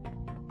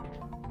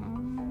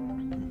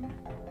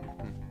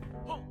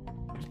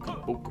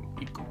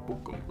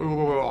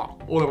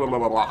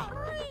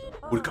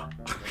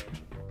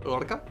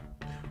 Urka.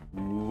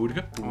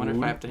 I wonder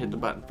if I have to hit the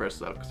button first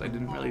though, because I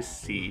didn't really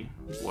see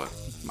what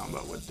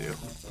Mambo would do.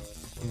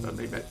 So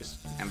maybe I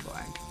just am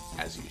blank,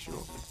 as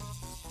usual.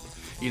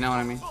 You know what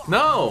I mean?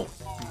 No!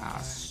 Ah,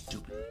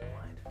 Stupid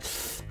blind.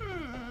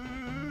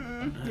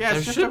 yeah, There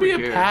it's just should be a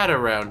over here. pad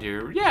around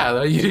here.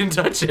 Yeah, you didn't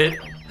touch it.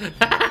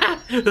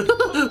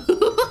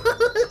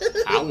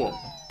 How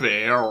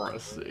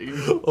embarrassing.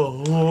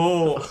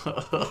 Oh.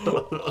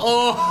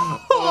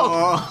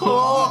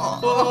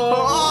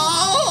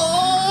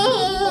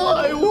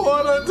 I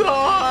wanna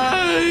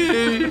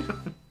die.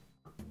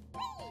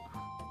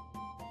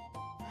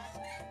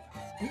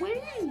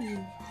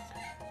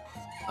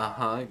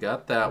 I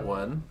got that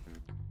one.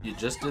 You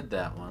just did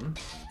that one.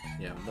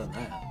 You haven't done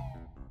that.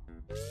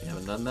 You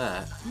haven't done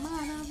that.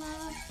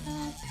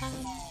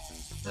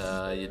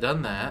 You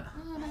done that.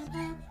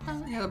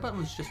 Yeah, the button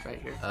was just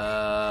right here.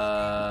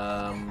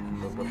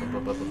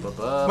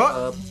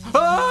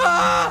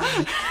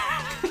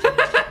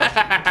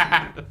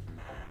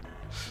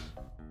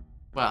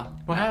 Well,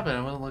 What happened?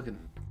 I wasn't looking.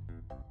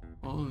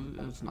 well,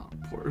 it's not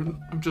important.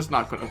 I'm just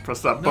not gonna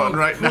press that button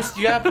right now.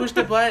 You gotta push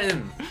the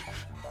button.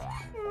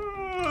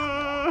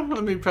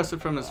 Let me press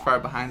it from as far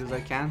behind as I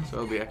can, so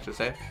it'll be extra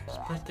safe.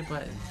 Just push the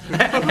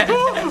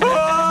button.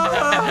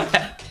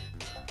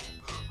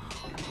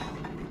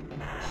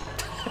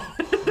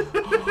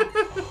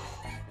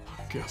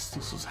 Guess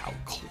this is how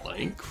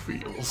Clank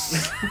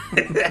feels.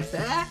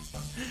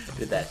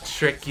 Did that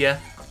trick ya?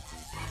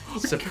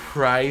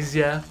 Surprise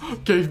ya?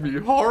 Gave me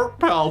heart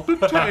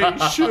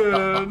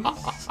palpitations.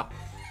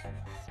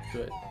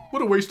 Good.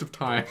 What a waste of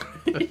time.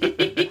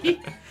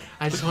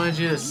 I just wanted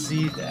you to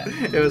see that.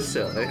 It was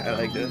silly. I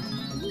liked it.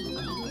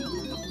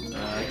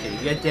 Okay,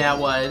 you get that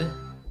one.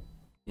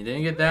 You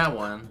didn't get that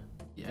one.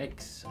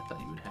 Yikes! I thought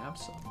you would have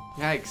some.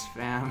 Yikes,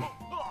 fam.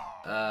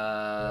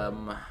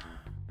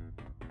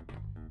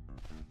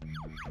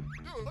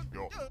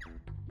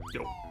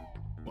 Yo,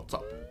 what's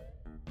up?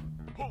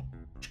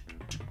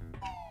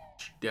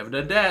 You haven't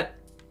done that.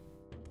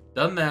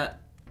 Done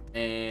that.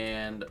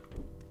 And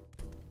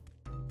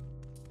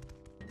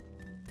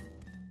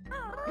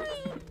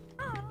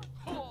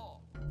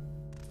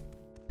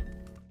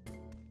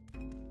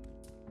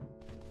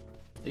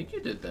I think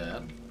you did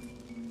that.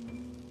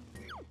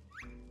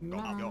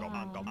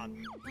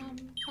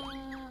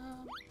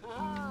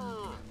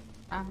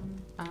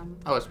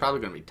 Oh, it's probably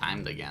gonna be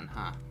timed again,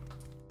 huh?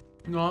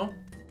 No.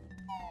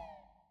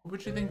 What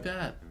would you think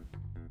that?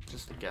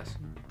 Just a guess.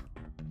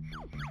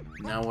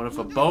 Now what if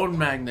a bone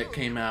magnet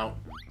came out?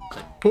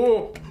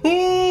 Oh!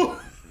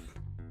 Oh!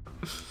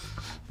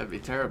 That'd be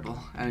terrible.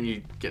 And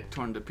you get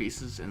torn to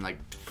pieces and like,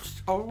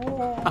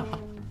 oh.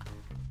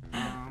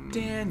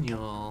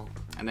 Daniel.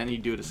 And then you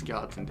do the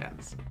skeleton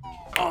dance.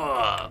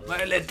 Oh,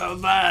 my little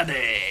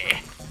buddy.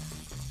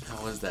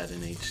 How was that in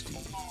HD?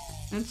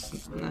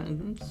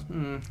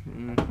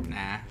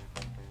 Nah.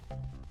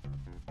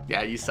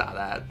 Yeah, you saw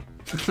that.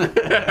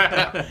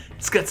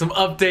 It's got some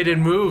updated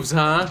moves,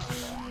 huh?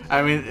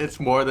 I mean, it's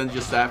more than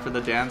just that for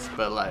the dance,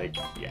 but like,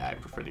 yeah, I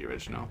prefer the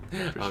original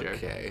for sure.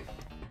 Okay.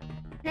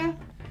 Yeah.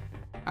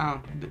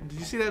 Oh, did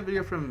you see that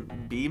video from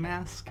B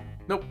Mask?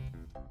 Nope.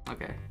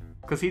 Okay.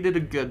 Because he did a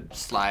good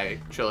Sly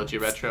Trilogy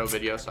retro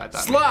video, so I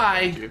thought.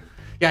 Sly! Maybe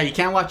yeah, you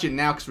can't watch it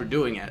now because we're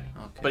doing it.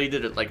 Okay. But he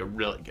did it like a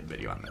really good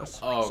video on this.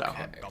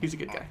 Okay. So he's a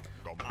good guy.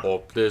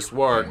 Hope this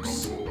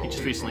works. He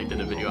just recently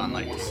did a video on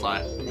like the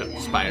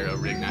Spyro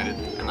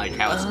Reignited and like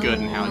how it's good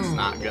and how it's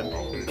not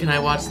good. Can I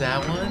watch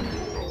that one?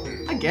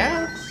 I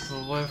guess.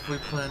 Well, what if we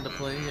plan to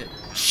play it?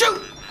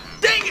 Shoot!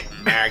 Dang it!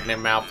 Magnet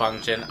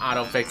malfunction.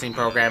 Auto fixing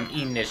program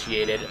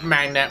initiated.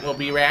 Magnet will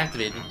be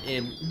reactivated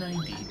in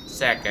 90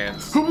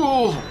 seconds. I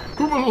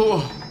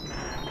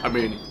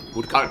mean,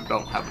 we kind of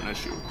don't have an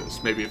issue with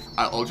this. Maybe if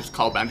I'll just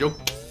call Banjo.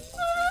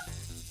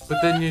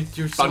 But then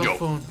your cell Banjo,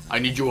 phone. I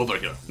need you over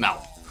here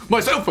now. My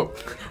cell phone.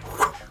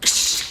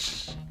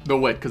 No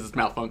wait, because it's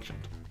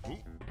malfunctioned.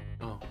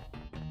 Oh.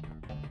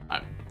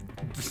 I'm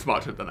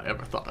smarter than I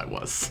ever thought I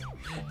was.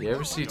 You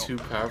ever see two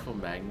powerful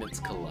magnets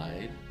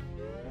collide?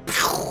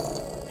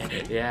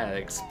 Yeah, it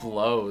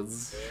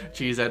explodes.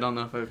 Jeez, I don't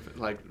know if I've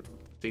like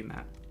seen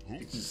that.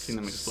 You've seen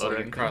them explode Slide or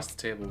anything? across the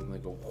table and they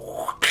go.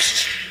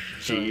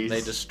 Jeez.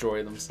 They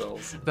destroy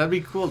themselves. That'd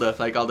be cool though, if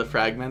like all the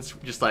fragments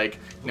just like,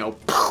 you know,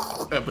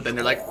 but then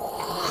they're like,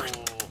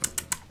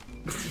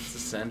 That's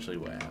essentially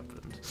what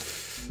happened.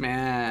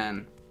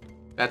 man,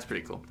 that's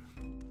pretty cool.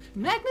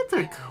 Magnets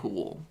are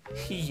cool.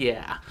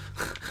 Yeah.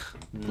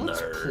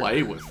 Let's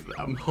play with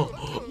them.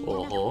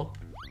 Uh-huh.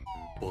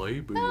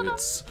 Baby,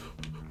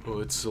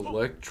 it's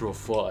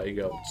electrifying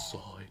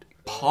outside.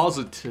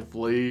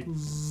 Positively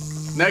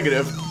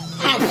negative.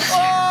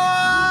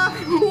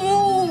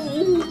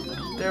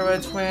 They're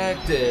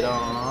attracted,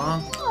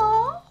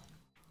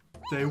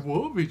 They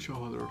love each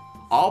other.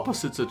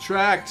 Opposites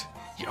attract.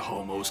 You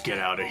homos, get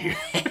out of here.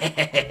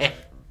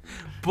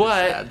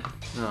 But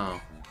no,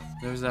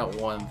 there's that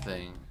one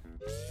thing.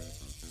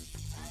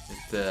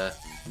 It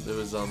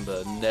was on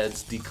the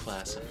Ned's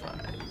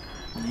Declassified.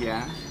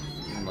 Yeah.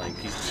 And like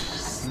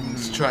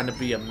he's trying to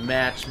be a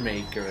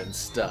matchmaker and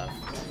stuff.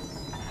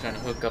 Trying to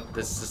hook up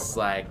this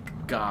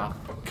like goth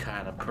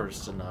kind of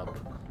person up.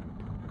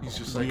 He's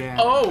just like, Yeah.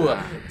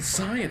 oh,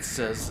 science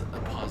says a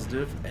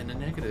positive and a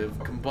negative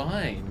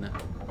combine.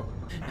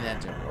 And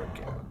that didn't work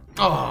out.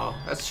 Oh,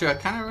 that's true. I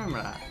kind of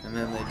remember that. And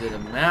then they did a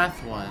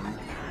math one.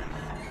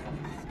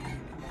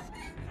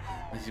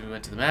 We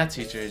went to the math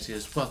teacher and he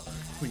goes, well,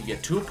 when you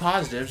get two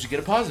positives, you get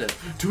a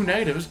positive. Two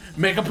negatives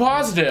make a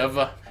positive.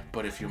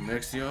 But if you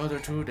mix the other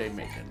two, they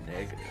make a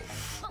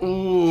negative.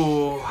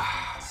 Ooh.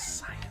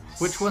 Science.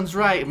 Which one's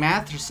right,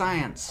 math or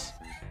science?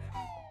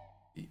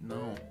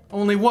 No.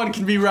 Only one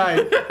can be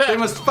right. They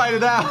must fight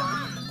it out.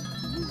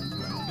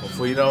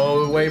 Hopefully you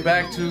know the way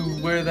back to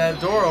where that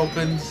door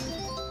opened.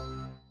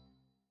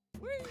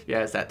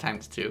 Yeah, it's that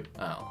times 2.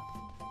 Oh.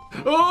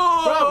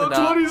 Oh, Probably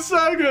not. 20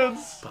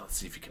 seconds. But let's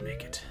see if you can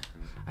make it.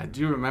 I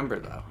do remember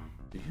though.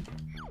 Do you?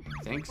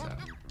 I think so.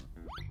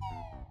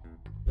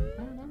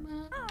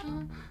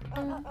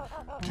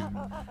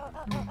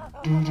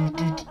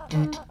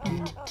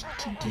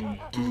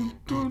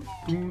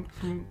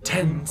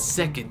 10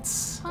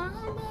 seconds.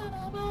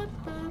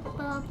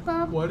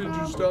 Why did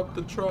you stop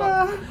the truck?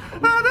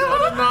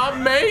 How did not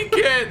make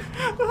it?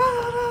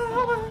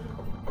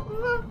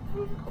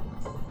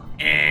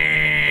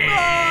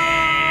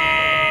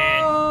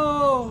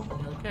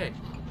 Okay.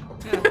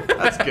 Yeah,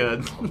 that's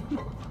good.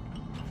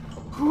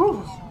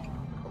 Whew.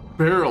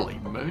 Barely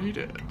made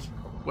it.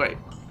 Wait.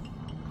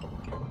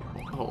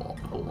 Oh,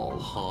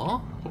 Huh?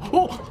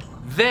 oh.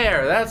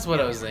 There, that's what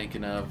I was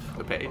thinking of.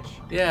 The page.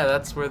 Yeah,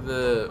 that's where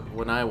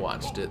when I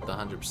watched it, the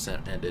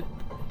 100% ended.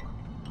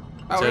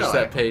 Oh, So really? it's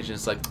that page and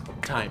it's like,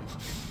 time.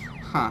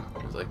 Huh.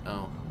 I was like,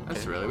 oh.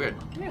 That's okay. really weird.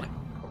 Yeah.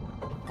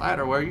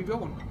 Ladder, where are you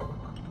going?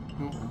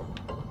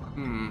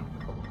 Hmm.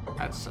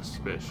 That's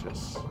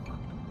suspicious.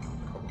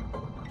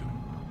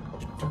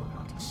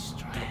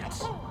 Destroy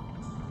it.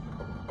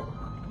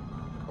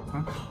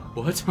 Huh?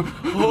 What?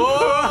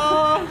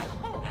 Oh!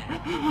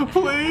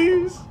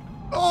 Please!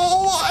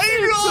 Oh,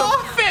 It's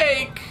a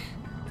fake!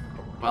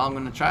 Well, I'm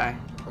gonna try.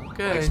 I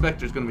Okay. expect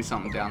there's gonna be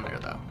something down there,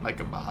 though. Like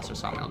a boss or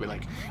something. I'll be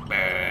like,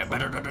 "Bah, bah,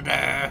 da, da, da,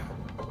 da."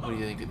 What do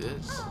you think it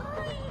is?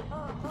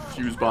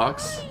 Fuse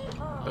box.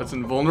 That's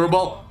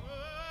invulnerable.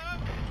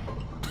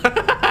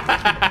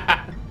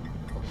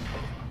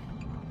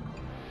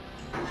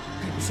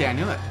 See, I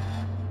knew it.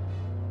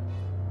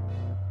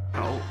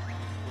 Oh.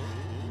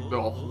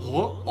 The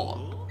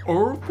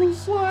Earth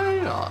is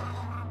later.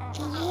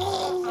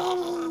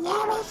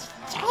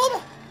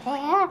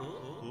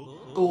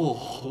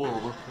 Oh,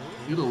 well,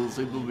 you don't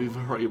seem to be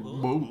very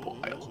mobile.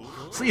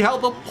 See how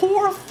the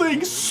poor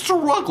thing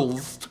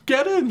struggles to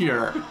get in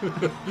here.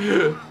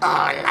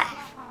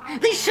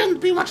 This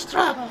shouldn't be much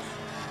trouble.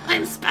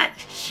 I'm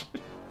Spanish.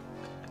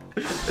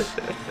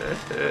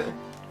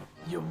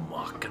 You're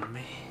mocking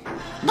me.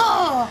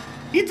 No!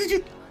 You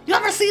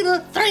ever see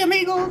the Three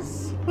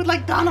Amigos? With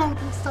like Donald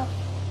and stuff?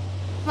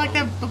 Like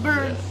the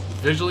birds.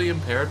 visually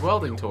impaired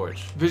welding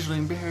torch. Visually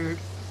impaired.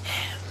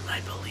 I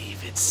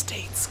believe it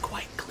states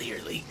quite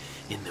clearly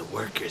in the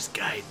workers'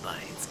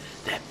 guidelines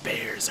that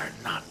bears are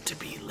not to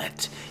be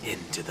let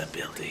into the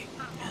building.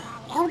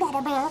 I'm not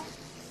a bear.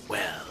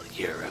 Well,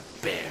 you're a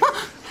bear,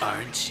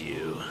 aren't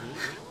you?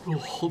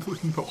 Oh,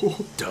 no.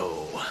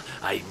 Oh,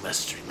 I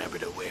must remember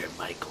to wear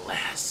my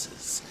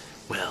glasses.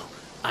 Well,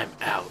 I'm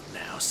out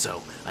now,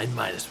 so I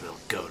might as well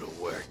go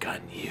to work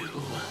on you.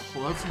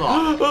 Well,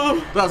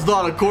 that's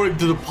not according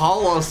to the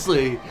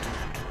policy.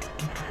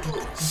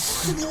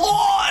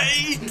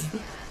 Slide!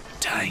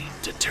 Time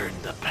to turn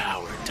the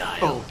power dial,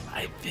 Oh.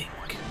 I think.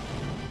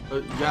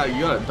 Yeah,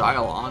 you gotta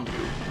dial on you.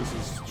 This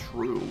is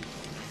true.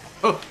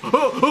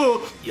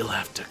 You'll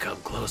have to come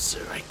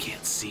closer. I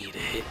can't see to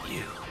hit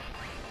you.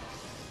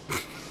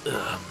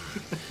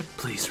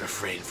 Please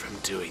refrain from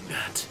doing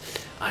that.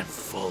 I'm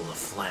full of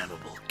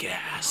flammable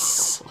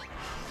gas.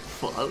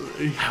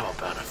 Funny. How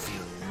about a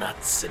few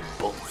nuts and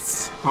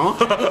bolts? Huh?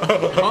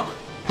 Huh?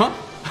 Huh?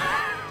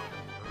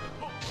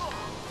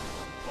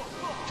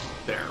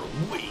 They're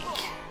weak.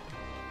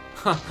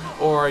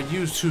 Or are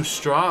you too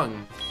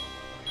strong?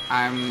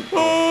 I'm.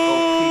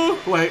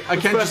 Oh, wait, I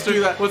can't just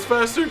do that. What's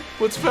faster?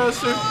 What's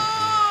faster?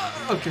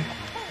 Okay,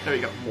 there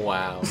you go.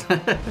 Wow.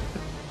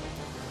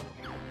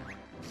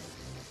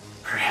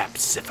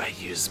 Perhaps if I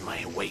use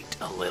my weight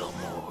a little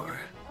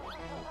more.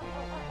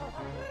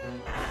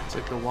 It's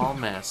like the wall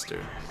master.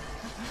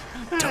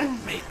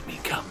 Don't make me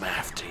come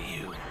after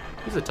you.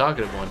 He's a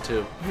talkative one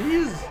too. He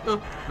is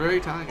very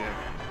talkative.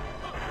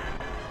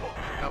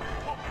 Help.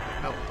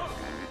 Help.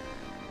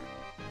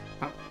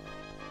 Help.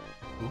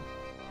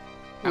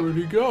 Where'd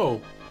he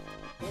go?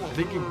 I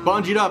think you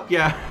bungeed up,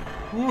 yeah.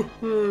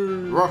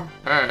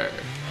 Hey.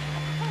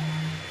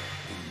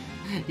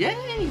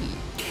 Yay!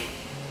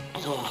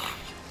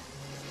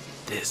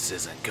 This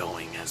isn't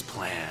going as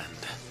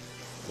planned.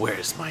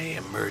 Where's my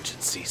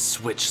emergency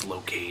switch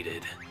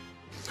located?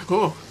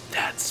 Oh,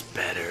 That's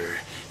better.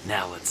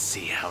 Now let's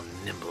see how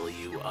nimble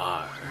you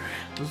are.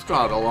 this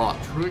got a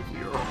lot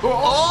trickier.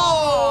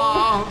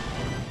 Oh!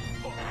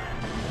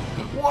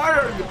 Why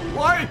are you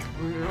like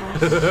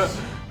this?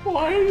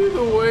 Why are you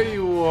the way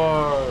you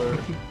are?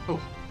 Oh,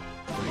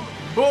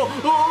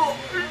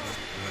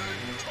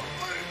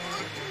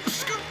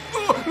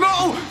 oh,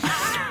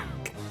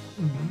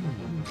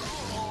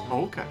 no!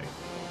 Okay.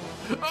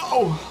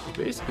 Oh! You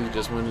basically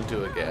just went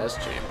into a gas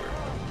chamber.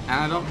 And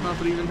I don't know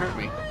if it even hurt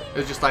me. It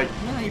was just like,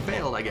 you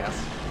failed, I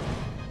guess.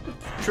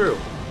 True.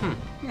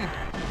 Yeah.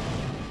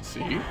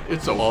 See?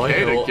 It's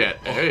okay to get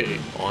A.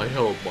 I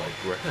held my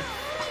breath.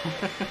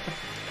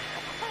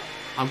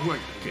 I'm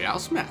wearing a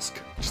gas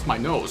mask. Just my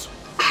nose.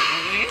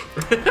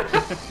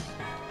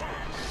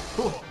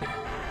 Oh.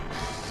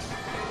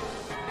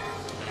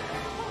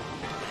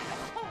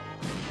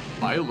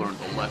 I learned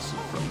a lesson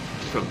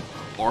from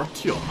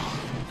Artyom.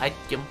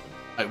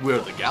 I wear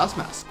the gas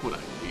mask when I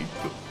need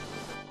to.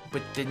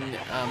 But then it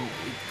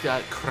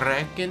got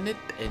crack in it,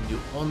 and you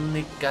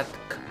only got a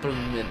couple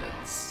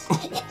minutes.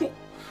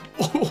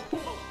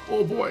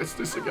 Oh boy, it's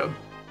this again.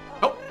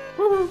 Help!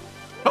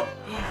 Help!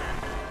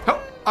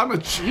 Help! I'm a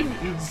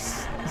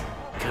genius.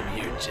 Come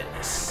here,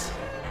 Janice.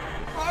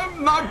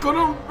 I'm not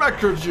gonna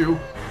record you.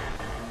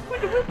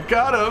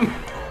 Got him.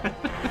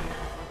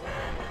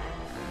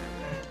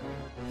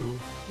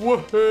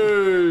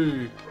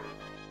 Whoa!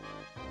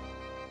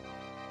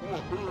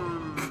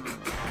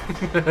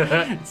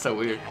 It's so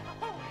weird.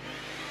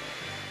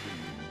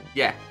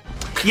 Yeah.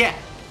 Yeah.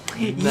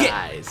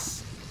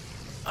 Nice.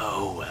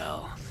 Oh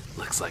well.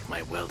 Looks like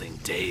my welding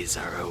days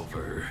are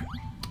over.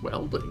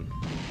 Welding.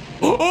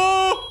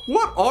 Oh!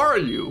 What are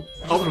you?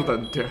 Other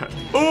than dead.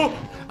 Oh!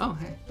 Oh,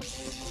 hey.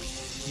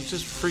 You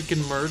just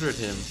freaking murdered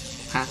him.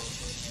 Huh.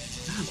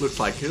 Looks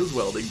like his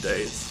welding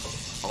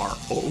days are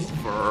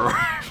over.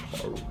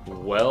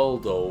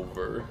 Weld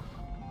over.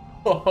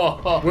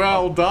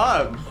 Well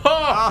done.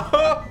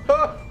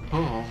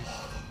 Oh.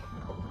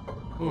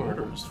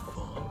 Murder's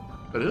fun.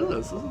 It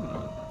is, isn't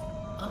it?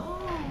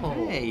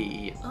 Oh.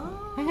 Hey.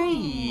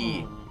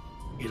 Hey.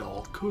 It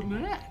all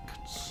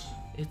connects.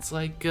 It's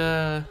like,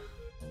 Get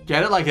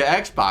it like an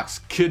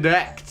Xbox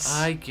connects.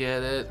 I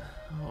get it.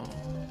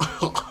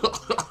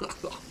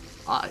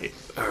 I.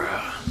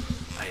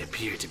 I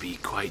appear to be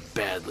quite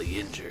badly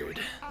injured.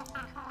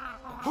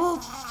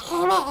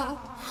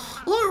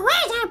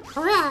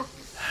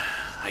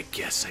 I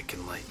guess I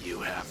can let you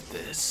have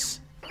this.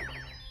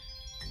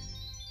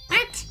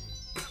 What?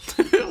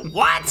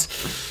 What?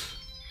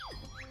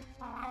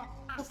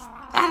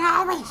 That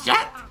always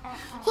yet?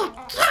 You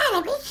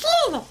gotta be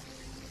kidding!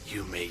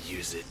 You may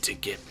use it to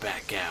get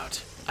back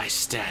out. I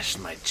stashed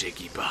my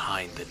Jiggy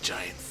behind the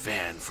giant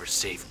fan for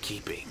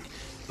safekeeping,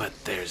 but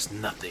there's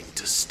nothing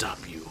to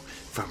stop you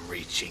from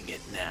reaching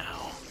it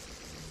now.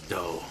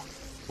 Though,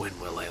 when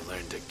will I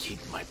learn to keep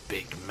my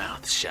big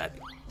mouth shut?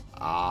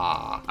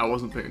 Ah, I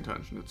wasn't paying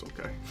attention. It's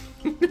okay.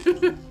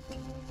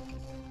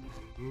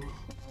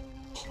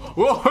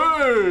 Whoa,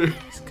 hey!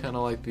 It's kind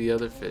of like the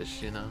other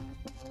fish, you know?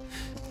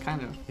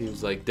 Kind of. He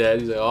was like dead.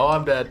 He's like, oh,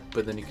 I'm dead.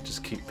 But then you could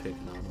just keep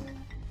picking on him.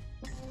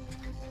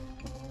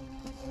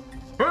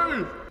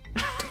 Hey!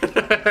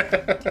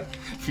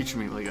 Future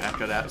me will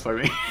go that for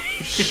me.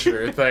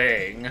 Sure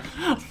thing.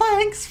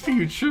 Thanks,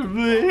 future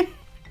me.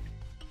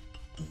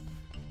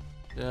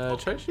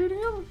 Try shooting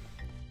him?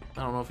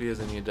 I don't know if he has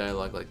any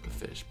dialogue like the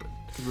fish, but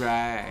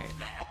Right.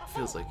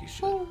 feels like he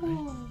should,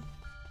 right?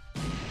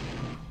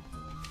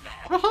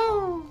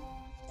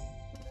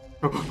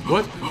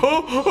 What?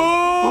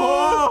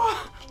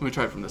 Let me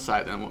try it from the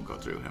side, then we'll go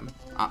through him.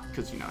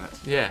 Because you know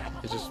that's. Yeah,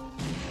 it just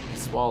he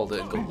swallowed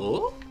it and go.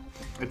 Oh?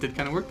 It did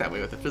kind of work that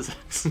way with the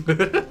physics.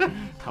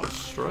 How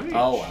strange.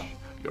 Oh wow.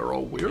 You're a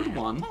weird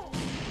one.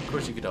 Of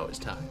course, you could always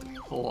talk.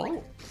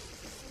 Hello.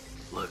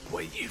 Look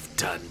what you've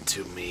done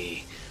to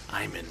me.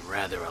 I'm in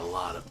rather a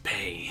lot of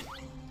pain.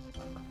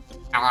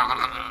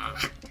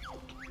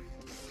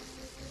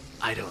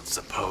 I don't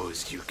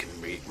suppose you can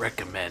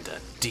recommend a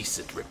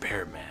decent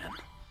repairman.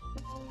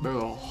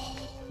 Oh,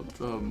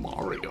 the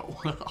Mario.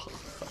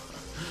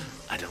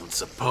 I don't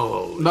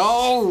suppose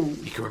No.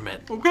 you can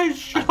recommend Okay,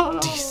 shut a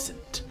up.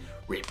 decent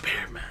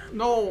repairman.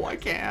 No, I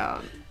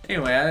can't.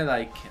 Anyway, I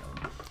like him.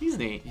 He's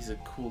neat. He's a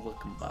cool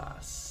looking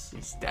boss.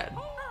 He's dead.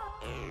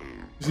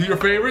 Is he your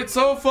favorite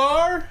so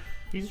far?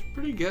 He's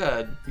pretty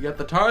good. You got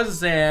the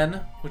Tarzan,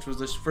 which was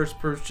the first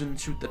person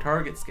shoot the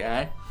targets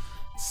guy.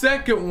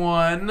 Second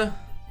one,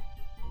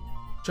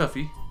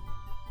 Chuffy.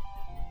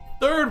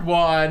 Third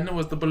one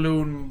was the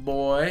balloon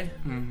boy.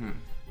 Mm-hmm.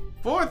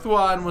 Fourth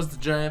one was the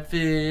giant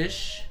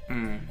fish.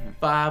 Mm-hmm.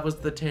 5 was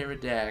the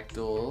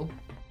pterodactyl.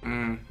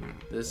 Mm-hmm.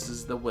 This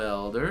is the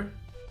welder.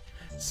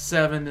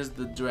 7 is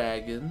the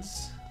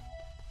dragons.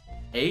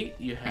 8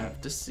 you have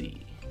to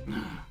see.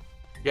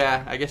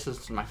 Yeah, I guess this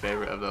is my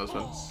favorite of those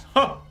ones.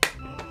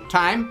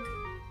 Time?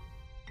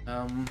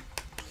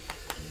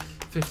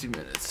 50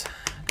 minutes.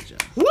 Good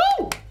job.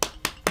 Woo!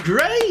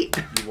 Great!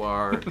 You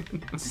are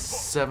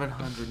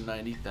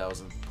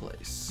 790,000th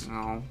place.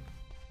 No.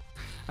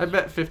 I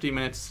bet 50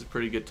 minutes is a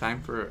pretty good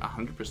time for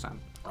 100%.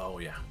 Oh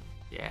yeah.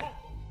 Yeah.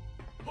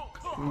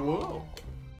 Whoa.